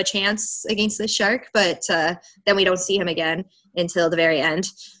hopefully have a chance against the shark. But then we don't see him again until the very end.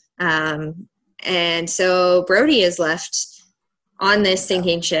 And so Brody is left on this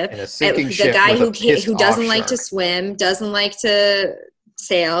sinking ship. And a sinking the ship guy with who doesn't like shark. to swim, doesn't like to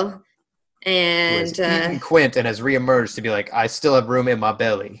sail. Who And has eaten Quint and has reemerged to be like, I still have room in my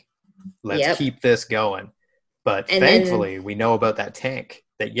belly. Let's Yep. keep this going. But And thankfully, we know about that tank.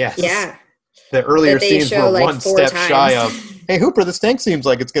 That yes, yeah. the earlier That they scenes show, were like, one 4 step times. shy of, hey, Hooper, this tank seems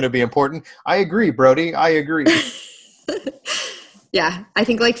like it's going to be important. I agree, Brody. I agree. Yeah, I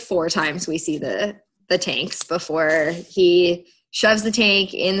think like 4 times we see the tanks before he shoves the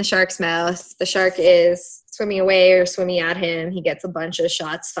tank in the shark's mouth. The shark is swimming away or swimming at him. He gets a bunch of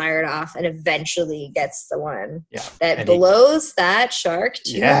shots fired off and eventually gets the one Yeah. that And blows that shark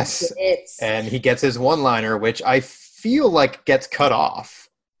to Yes. bits. And he gets his one-liner, which I feel like gets cut off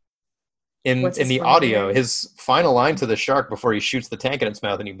in What's his the one-liner? audio. His final line to the shark before he shoots the tank in its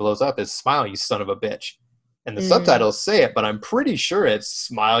mouth and he blows up is, "Smile, you son of a bitch." And the subtitles say it, but I'm pretty sure it's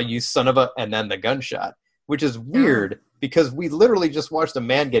 "Smile, you son of a," and then the gunshot, which is weird because we literally just watched a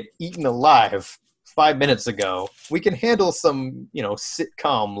man get eaten alive 5 minutes ago. We can handle some,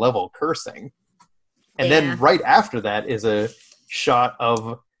 sitcom level cursing. And Yeah. then right after that is a shot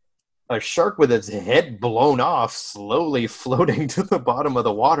of a shark with its head blown off, slowly floating to the bottom of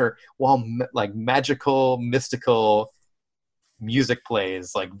the water while magical, mystical music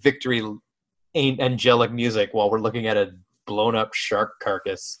plays, like victory ain't angelic music while we're looking at a blown up shark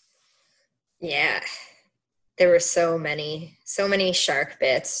carcass. Yeah. There were so many shark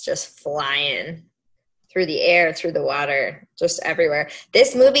bits just flying through the air, through the water, just everywhere.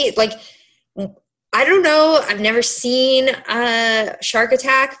 This movie, like, I don't know, I've never seen a shark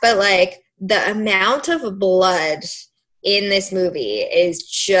attack, but like the amount of blood in this movie is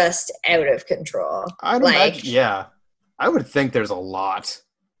just out of control. I'd imagine, yeah. I would think there's a lot.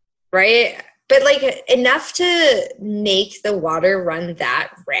 Right? But like enough to make the water run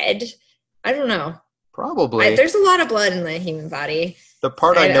that red. I don't know. Probably. There's a lot of blood in the human body. The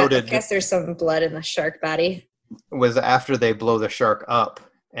part I noted I guess there's some blood in the shark body. was after they blow the shark up,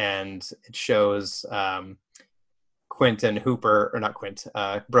 and it shows Quint and Hooper, or not Quint,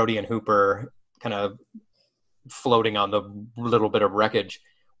 Brody and Hooper kind of floating on the little bit of wreckage.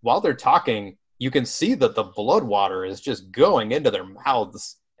 While they're talking, you can see that the blood water is just going into their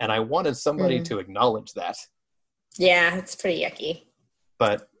mouths, and I wanted somebody to acknowledge that. Yeah, it's pretty yucky.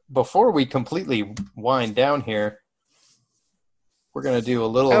 But before we completely wind down here, we're gonna do a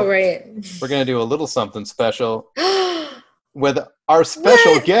little. Oh right. We're gonna do a little something special with our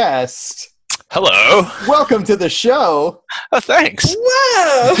special guest. Hello. Welcome to the show. Oh, thanks.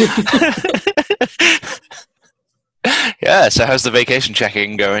 Whoa! Yeah, so how's the vacation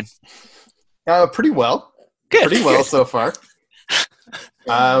checking going? Pretty well. Good. Pretty well so far.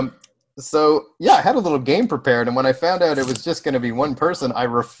 So, yeah, I had a little game prepared, and when I found out it was just going to be one person, I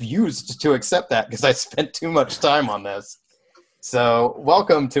refused to accept that because I spent too much time on this. So,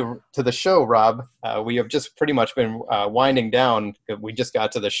 welcome to the show, Rob. We have just pretty much been winding down. We just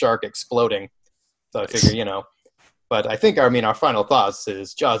got to the shark exploding. So I figure, But I think, our final thoughts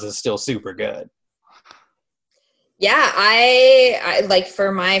is Jaws is still super good. Yeah, I like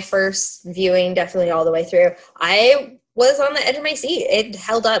for my first viewing, definitely all the way through, I was on the edge of my seat. It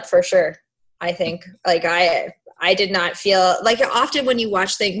held up for sure. I think like I did not feel like often when you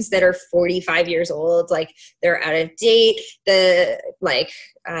watch things that are 45 years old, like they're out of date, the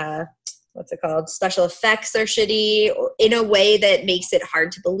what's it called? Special effects are shitty in a way that makes it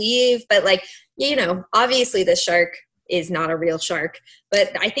hard to believe. But like, obviously the shark is not a real shark,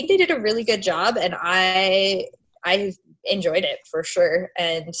 but I think they did a really good job, and I enjoyed it for sure.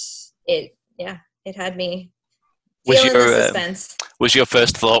 And it had me feeling the suspense. Was your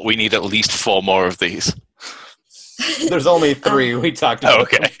first thought, we need at least 4 more of these? There's only 3 we talked about. Oh,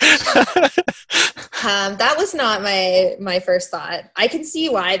 okay. That was not my first thought. I can see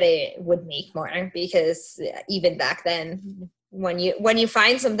why they would make more, because even back then, when you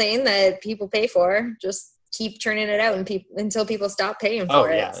find something that people pay for, just keep churning it out until people stop paying for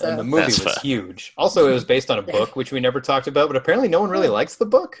it. Yeah, So. and the movie That's was fair. huge. Also, it was based on a book, which we never talked about, but apparently no one really likes the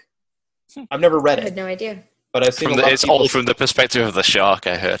book. I've never read I had it, no idea. but I've seen a lot of It's people. all from the perspective of the shark,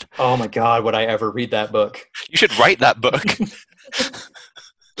 I heard. Oh my god, would I ever read that book? You should write that book.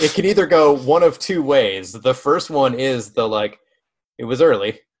 It can either go one of two ways. The first one is it was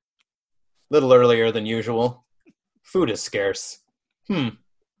early, little earlier than usual. Food is scarce.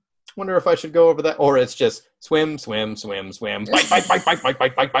 Wonder if I should go over that, or it's just swim, swim, swim, swim, bite, bite, bite, bite, bite,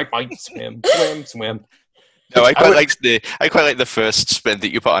 bite, bite, bite, bite, swim, swim, swim. No, I quite like the first spin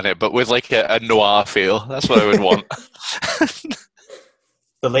that you put on it, but with like a noir feel. That's what I would want.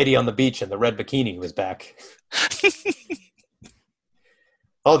 The lady on the beach in the red bikini was back.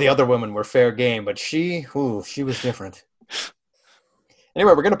 All the other women were fair game, but she was different.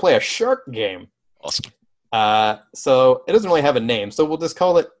 Anyway, we're going to play a shark game. Awesome. So it doesn't really have a name, so we'll just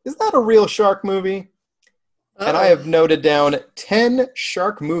call it, is that a real shark movie? And I have noted down 10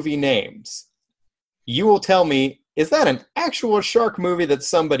 shark movie names. You will tell me, is that an actual shark movie that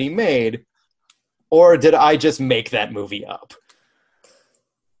somebody made, or did I just make that movie up?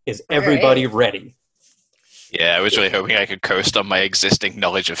 Is everybody ready? Yeah, I was really hoping I could coast on my existing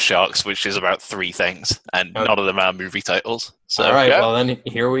knowledge of sharks, which is about 3 things, and none of them are movie titles. So, all right, yeah. well then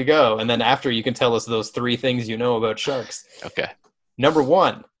here we go. And then after you can tell us those 3 things you know about sharks. Okay. Number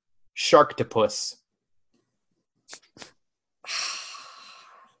 1, Sharktopus.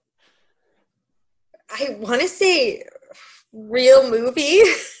 I want to say real movie.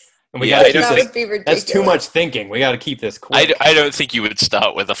 And we Yeah, gotta keep That this. would be ridiculous. That's too much thinking. We got to keep this quick. I don't think you would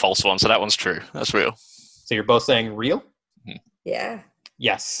start with a false one, so that one's true. That's real. So you're both saying real? Yeah.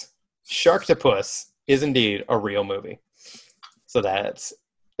 Yes. Sharktopus is indeed a real movie. So that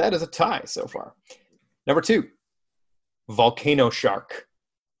is a tie so far. Number 2, Volcano Shark.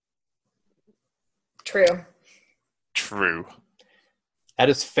 True. True. That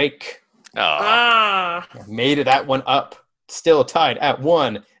is fake. Oh, Ah. Made that one up. Still tied at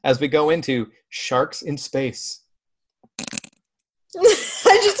 1 as we go into Sharks in Space. I'm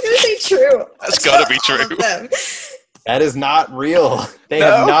just gonna say true. That's gotta be All of true. them. That is not real. They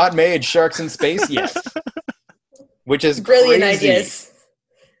have not made Sharks in Space yet. Which is Brilliant crazy. ideas.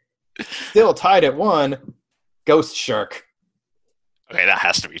 Still tied at 1, Ghost Shark. okay, that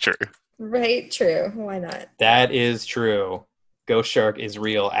has to be true. Right, true. Why not? That is true. Ghost Shark is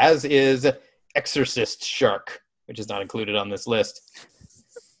real, as is Exorcist Shark, which is not included on this list.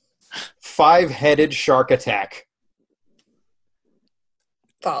 5-headed shark attack.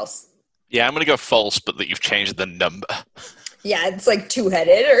 False. Yeah, I'm gonna go false, but that you've changed the number. Yeah, it's like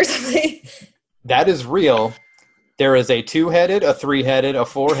 2-headed or something. That is real. There is a 2-headed, a 3-headed, a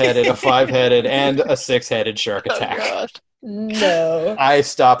 4-headed, a 5-headed, and a 6-headed shark attack. Oh, God. No. I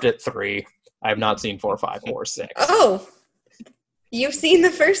stopped at 3. I have not seen 4, 5, or 6. Oh. You've seen the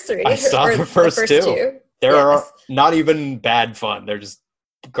first 3. I saw or the first 2. 2. There are Yes. not even bad fun. They're just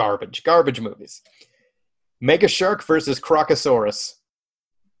garbage movies. Mega Shark versus Crocosaurus.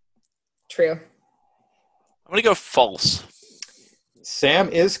 True. I'm gonna go false. Sam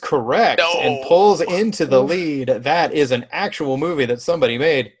is correct No. and pulls into the lead. That is an actual movie that somebody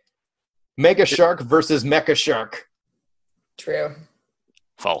made. Mega Shark versus Mecha Shark. True.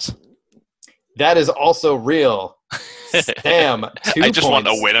 False. That is also real. Sam, 2 I just want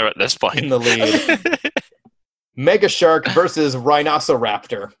a points winner at this in point. the lead. Mega Shark versus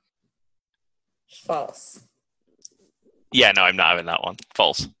Rhinoceraptor. False. Yeah, no, I'm not having that one.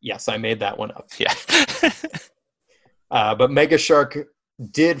 False. Yes, I made that one up. Yeah. But Mega Shark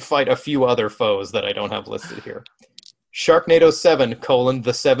did fight a few other foes that I don't have listed here. Sharknado 7, the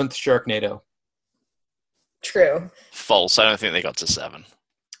 7th Sharknado. True. False. I don't think they got to 7.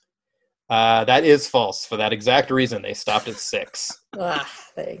 That is false. For that exact reason, they stopped at 6. Ah,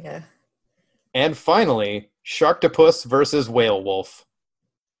 there you go. And finally, Sharktopus versus Whale Wolf.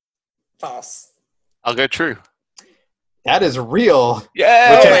 False. I'll go true. That is real,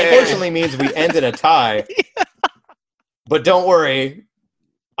 Yeah. which Oh my unfortunately means we end in a tie. But don't worry,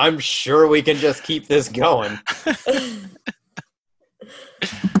 I'm sure we can just keep this going.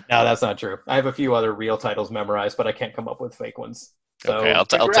 No, that's not true. I have a few other real titles memorized, but I can't come up with fake ones. So, Okay, I'll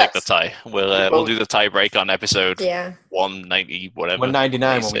take the congrats. tie. We'll do the tie break on episode Yeah. 190 whatever.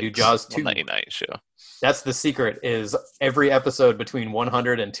 199 when we do 86, Jaws 2. 199, sure. That's the secret, is every episode between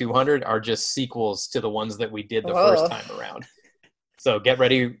 100 and 200 are just sequels to the ones that we did the Whoa. first time around. So get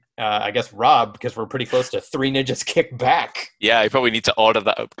ready, I guess, Rob, because we're pretty close to 3 Ninjas Kick Back. Yeah, I probably need to order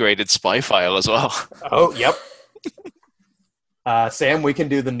that upgraded spy file as well. Oh, yep. Sam, we can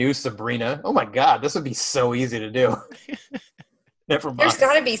do the new Sabrina. Oh my god, this would be so easy to do. Never mind. There's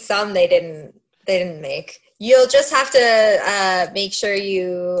got to be some they didn't make. You'll just have to make sure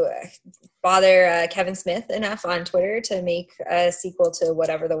you bother Kevin Smith enough on Twitter to make a sequel to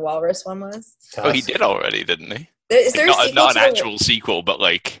whatever the Walrus one was. Oh, he did already, didn't he? Is there a sequel not an to actual sequel, but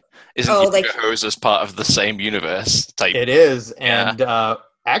like, isn't Oh, Utica Hose as part of the same universe type? It is, and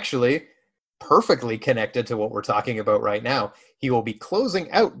actually, perfectly connected to what we're talking about right now. He will be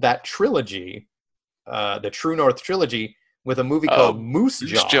closing out that trilogy, the True North trilogy, with a movie called Moose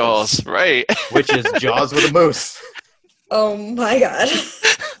Jaws. Jaws, right? Which is Jaws with a moose. Oh my god.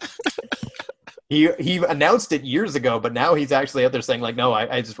 He announced it years ago, but now he's actually out there saying like, no,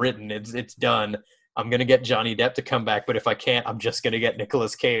 it's written, it's done. I'm gonna get Johnny Depp to come back, but if I can't, I'm just gonna get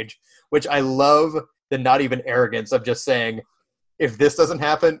Nicolas Cage. Which I love the not even arrogance of just saying, if this doesn't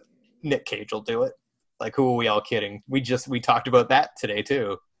happen, Nick Cage will do it. Like, who are we all kidding? We talked about that today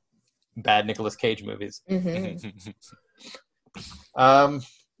too. Bad Nicolas Cage movies. Mm-hmm.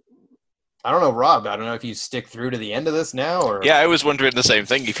 I don't know, Rob. I don't know if you stick through to the end of this now, or Yeah, I was wondering the same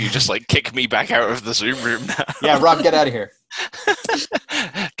thing. If you just like kick me back out of the Zoom room now. yeah, Rob, get out of here.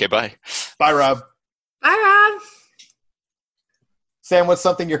 Okay, bye. Bye, Rob. Bye, Rob. Sam, what's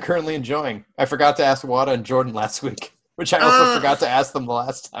something you're currently enjoying? I forgot to ask Wada and Jordan last week, which I also forgot to ask them the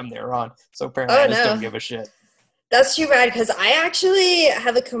last time they were on. So apparently I just don't give a shit. That's too bad because I actually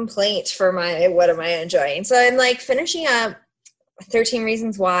have a complaint for my what am I enjoying. So I'm like finishing up 13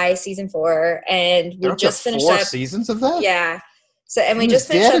 Reasons Why season 4, and we just finished 4 up seasons of that. Yeah. So and we He just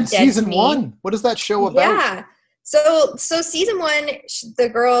was finished dead up in Dead season to Me. 1. What is that show about? Yeah. So season 1, the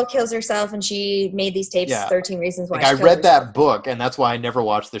girl kills herself, and she made these tapes. Yeah. 13 Reasons Why. Like, I she read killed herself. that book, and that's why I never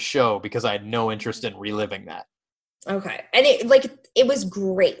watched the show, because I had no interest in reliving that. Okay. And it was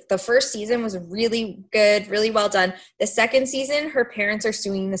great. The first season was really good, really well done. The second season, her parents are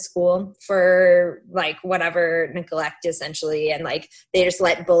suing the school for like whatever neglect essentially. And like, they just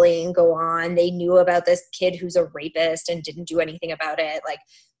let bullying go on. They knew about this kid who's a rapist and didn't do anything about it. Like,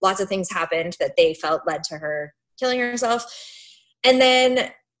 lots of things happened that they felt led to her killing herself. And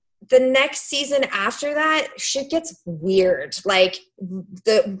then the next season after that, shit gets weird. Like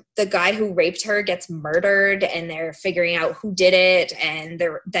the guy who raped her gets murdered, and they're figuring out who did it, and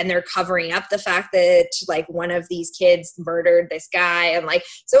they're covering up the fact that like one of these kids murdered this guy, and like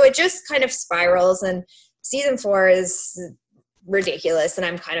so it just kind of spirals. And season 4 is ridiculous, and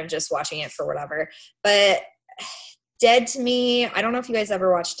I'm kind of just watching it for whatever. But Dead to Me, I don't know if you guys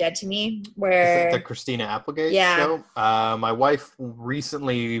ever watched Dead to Me, where Is it the Christina Applegate Yeah. show? My wife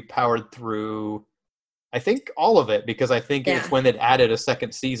recently powered through, I think, all of it, because I think Yeah. it's when it added a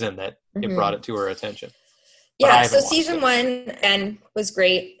second season that it Mhm. brought it to her attention. But I Yeah, haven't so watched season it. 1 and was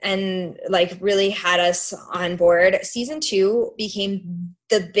great and like really had us on board. Season 2 became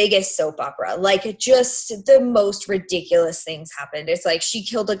the biggest soap opera. Like just the most ridiculous things happened. It's like she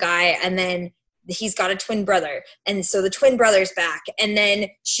killed a guy, and then he's got a twin brother, and so the twin brother's back, and then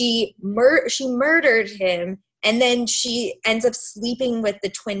she murdered him, and then she ends up sleeping with the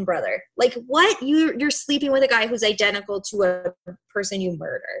twin brother. Like, what? You're sleeping with a guy who's identical to a person you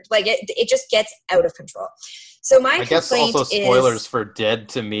murdered. Like it just gets out of control. So my I guess complaint also spoilers is, for Dead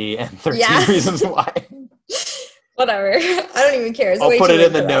to Me and 13 Yeah. Reasons Why. whatever. I don't even care. It's I'll way put too it late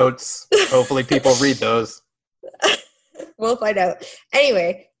in the for that. notes. Hopefully people read those. We'll find out.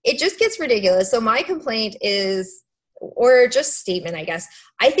 Anyway, it just gets ridiculous. So my complaint is, or just statement, I guess.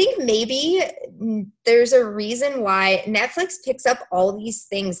 I think maybe there's a reason why Netflix picks up all these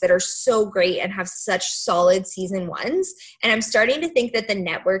things that are so great and have such solid season 1s. And I'm starting to think that the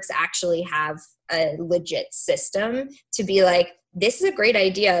networks actually have a legit system to be like, this is a great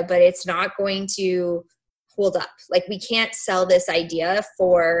idea, but it's not going to hold up. Like, we can't sell this idea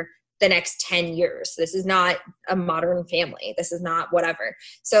for the next 10 years. This is not a Modern Family. This is not whatever.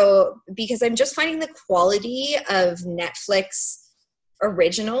 So, because I'm just finding the quality of Netflix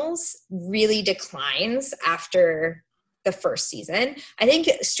originals really declines after the first season. I think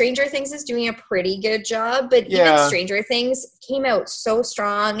Stranger Things is doing a pretty good job, but even Stranger Things came out so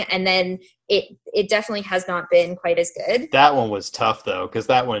strong, and then it definitely has not been quite as good. That one was tough, though, because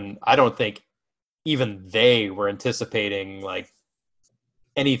that one, I don't think even they were anticipating, like,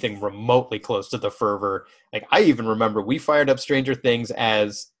 anything remotely close to the fervor. Like, I even remember we fired up Stranger Things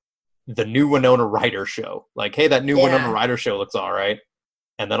as the new Winona Ryder show. Like, hey, that new Winona Ryder show looks all right.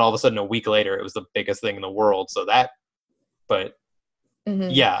 And then all of a sudden, a week later, it was the biggest thing in the world. So that, but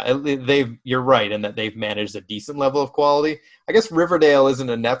yeah, you're right in that they've managed a decent level of quality. I guess Riverdale isn't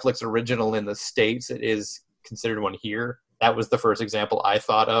a Netflix original in the States. It is considered one here. That was the first example I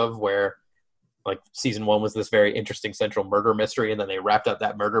thought of where, like, season 1 was this very interesting central murder mystery, and then they wrapped up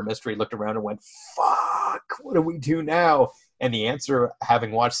that murder mystery, looked around and went, fuck, what do we do now? And the answer,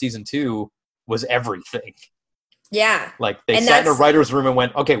 having watched season 2, was everything. Yeah. Like, they And sat in a that's- writer's room and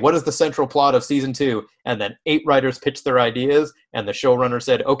went, okay, what is the central plot of season 2? And then 8 writers pitched their ideas, and the showrunner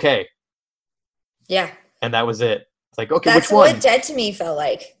said, okay. Yeah. And that was it. It's like, okay, That's which one? what Dead to Me felt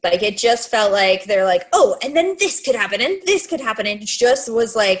like. Like, it just felt like they're like, oh, and then this could happen, and this could happen. And it just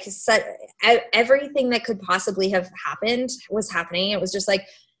was like everything that could possibly have happened was happening. It was just like,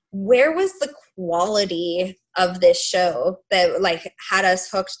 where was the quality of this show that like had us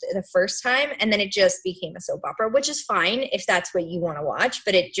hooked the first time? And then it just became a soap opera, which is fine if that's what you want to watch,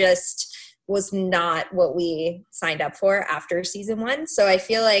 but it just was not what we signed up for after season 1. So I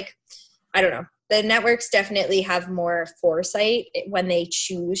feel like, I don't know, the networks definitely have more foresight when they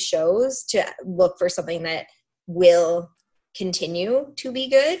choose shows to look for something that will continue to be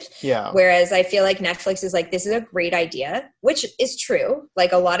good. Yeah. Whereas I feel like Netflix is like, this is a great idea, which is true.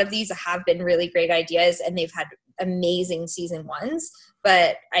 Like, a lot of these have been really great ideas and they've had amazing season 1s,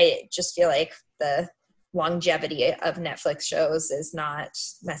 but I just feel like the longevity of Netflix shows is not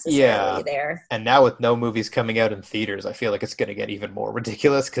necessarily there. And now with no movies coming out in theaters, I feel like it's going to get even more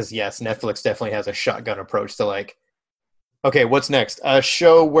ridiculous because, yes, Netflix definitely has a shotgun approach to like, okay, what's next? A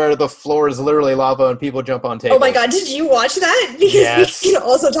show where the floor is literally lava and people jump on tables. Oh my God, did you watch that? Because Yes. we can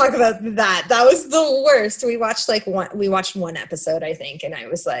also talk about that. That was the worst. We watched one episode, I think, and I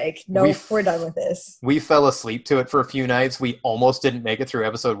was like, nope, we're done with this. We fell asleep to it for a few nights. We almost didn't make it through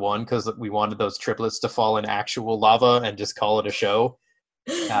episode 1 because we wanted those triplets to fall in actual lava and just call it a show.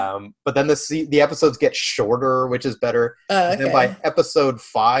 But then the episodes get shorter, which is better. Okay. And then by episode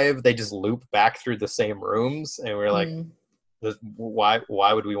 5, they just loop back through the same rooms, and we're like,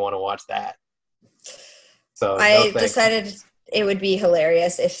 why would we want to watch that? So I decided it would be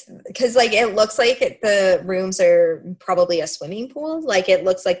hilarious because like it looks like the rooms are probably a swimming pool. Like, it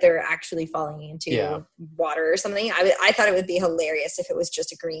looks like they're actually falling into water or something. I thought it would be hilarious if it was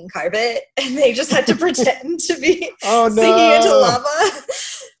just a green carpet and they just had to pretend to be sinking into lava.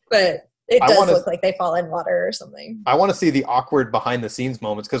 But it does look like they fall in water or something. I want to see the awkward behind the scenes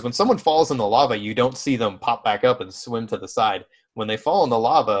moments, because when someone falls in the lava, you don't see them pop back up and swim to the side. When they fall in the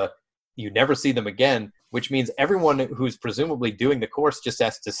lava, you never see them again, which means everyone who's presumably doing the course just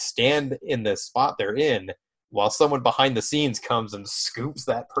has to stand in the spot they're in while someone behind the scenes comes and scoops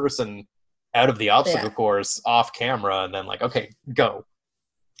that person out of the obstacle course off camera and then like, okay, go.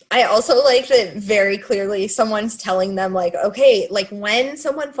 I also like that very clearly someone's telling them like, okay, like when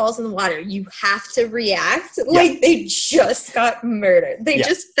someone falls in the water, you have to react like they just got murdered. They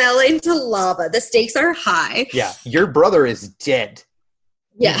just fell into lava. The stakes are high. Yeah, your brother is dead.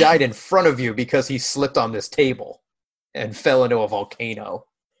 Yeah. He died in front of you because he slipped on this table and fell into a volcano.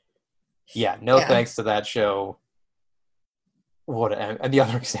 Yeah, thanks to that show. And the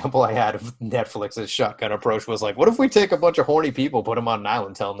other example I had of Netflix's shotgun approach was like, what if we take a bunch of horny people, put them on an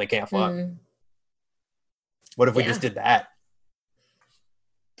island, tell them they can't fuck? What if we just did that?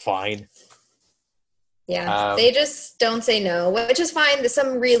 Fine. Yeah, they just don't say no, which is fine.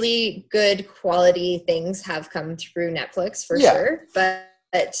 Some really good quality things have come through Netflix for sure, but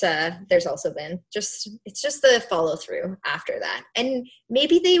there's also been it's just the follow through after that. And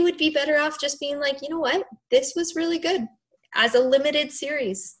maybe they would be better off just being like, you know what, this was really good. As a limited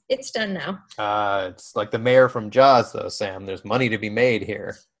series. It's done now. It's like the mayor from Jaws, though, Sam. There's money to be made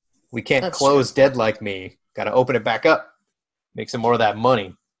here. We can't close Dead Like Me. Got to open it back up. Make some more of that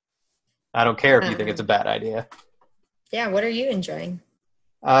money. I don't care if you think it's a bad idea. Yeah, what are you enjoying?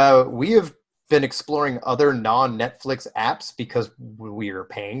 We have been exploring other non-Netflix apps because we are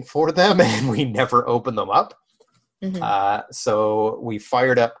paying for them and we never open them up. So we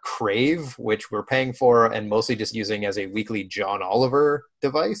fired up Crave, which we're paying for and mostly just using as a weekly John Oliver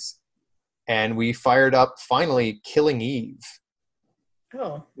device. And we fired up, finally, Killing Eve.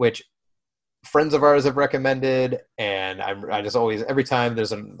 Which friends of ours have recommended. And I just always, every time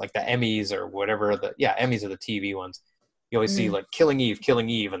there's like the Emmys or whatever, Emmys are the TV ones. You always see like Killing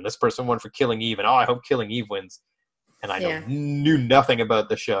Eve, and this person won for Killing Eve, and I hope Killing Eve wins. And I knew nothing about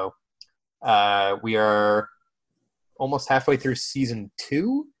the show. We are almost halfway through season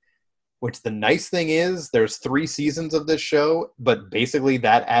 2, which the nice thing is there's 3 seasons of this show, but basically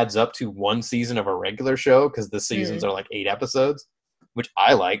that adds up to 1 season of a regular show because the seasons are like 8 episodes, which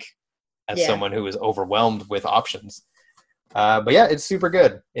I like as someone who is overwhelmed with options. But yeah, it's super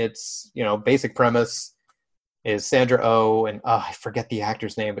good. It's, basic premise is Sandra Oh, and I forget the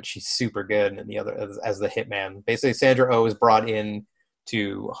actor's name, but she's super good. And the other as the hitman. Basically, Sandra Oh is brought in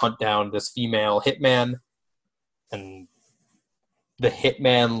to hunt down this female hitman. And the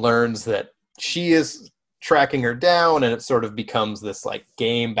hitman learns that she is tracking her down, and it sort of becomes this like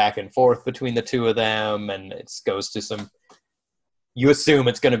game back and forth between the two of them, and it goes to some you assume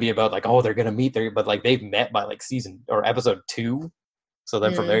it's going to be about like, oh, they're going to meet there, but like they've met by like season or episode 2. So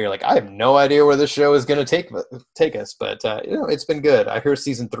then from there, you're like, I have no idea where this show is going to take us, but it's been good. I hear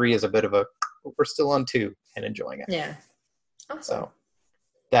season 3 is a bit of we're still on 2 and enjoying it. Yeah. Awesome. So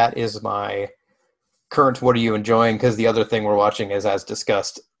that is my current what are you enjoying, because the other thing we're watching is, as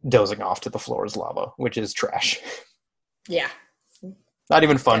discussed, Dozing Off to the Floor is Lava, which is trash. Yeah. Not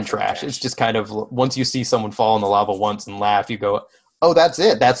even fun trash. It's just kind of, once you see someone fall in the lava once and laugh, you go, oh, that's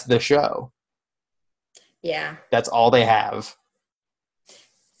it. That's the show. Yeah. That's all they have.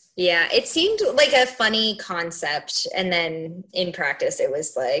 Yeah, it seemed like a funny concept, and then in practice it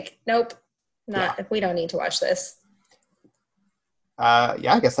was like, nope, we don't need to watch this.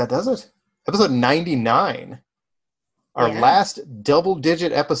 I guess that does it. Episode 99. Our last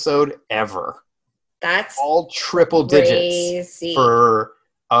double-digit episode ever. That's all triple digits for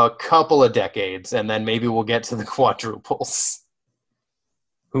a couple of decades, and then maybe we'll get to the quadruples.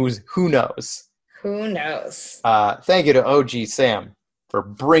 Who knows? Who knows? Thank you to OG Sam for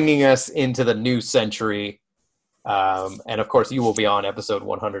bringing us into the new century. And of course, you will be on episode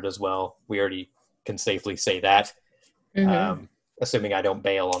 100 as well. We already can safely say that. Assuming I don't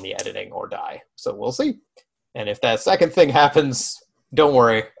bail on the editing or die. So we'll see. And if that second thing happens, don't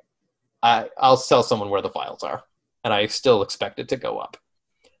worry. I'll tell someone where the files are. And I still expect it to go up.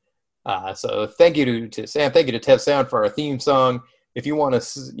 So thank you to Sam. Thank you to Tev Sound for our theme song. If you want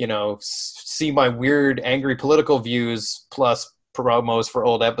to, see my weird, angry political views, plus promos for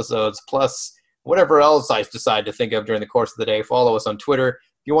old episodes, plus whatever else I decide to think of during the course of the day, follow us on Twitter.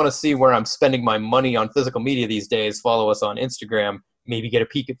 If you want to see where I'm spending my money on physical media these days, follow us on Instagram. Maybe get a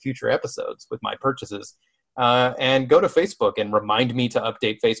peek at future episodes with my purchases. And go to Facebook and remind me to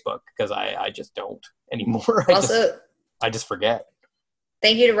update Facebook, because I just don't anymore. I just forget.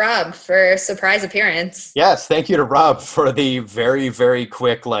 Thank you to Rob for a surprise appearance. Yes, thank you to Rob for the very, very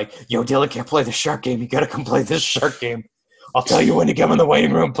quick, yo, Dylan can't play the shark game. You got to come play this shark game. I'll tell you when to come in the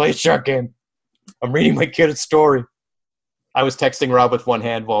waiting room, play shark game. I'm reading my kid a story. I was texting Rob with one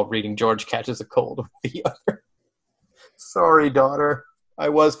hand while reading George Catches a Cold with the other. Sorry, daughter. I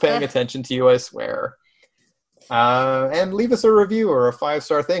was paying attention to you, I swear. And leave us a review or a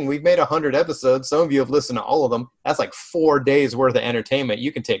 5-star thing. We've made 100 episodes. Some of you have listened to all of them. That's like 4 days worth of entertainment.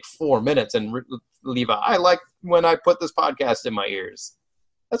 You can take 4 minutes and leave I like when I put this podcast in my ears.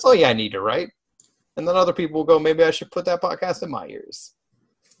 That's all I need to write. And then other people will go, maybe I should put that podcast in my ears.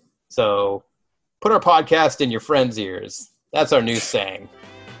 So put our podcast in your friends' ears. That's our new saying.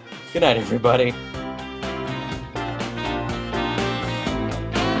 Good night, everybody.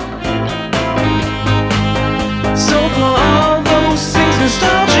 So for all those things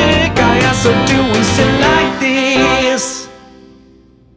nostalgic, I also do and say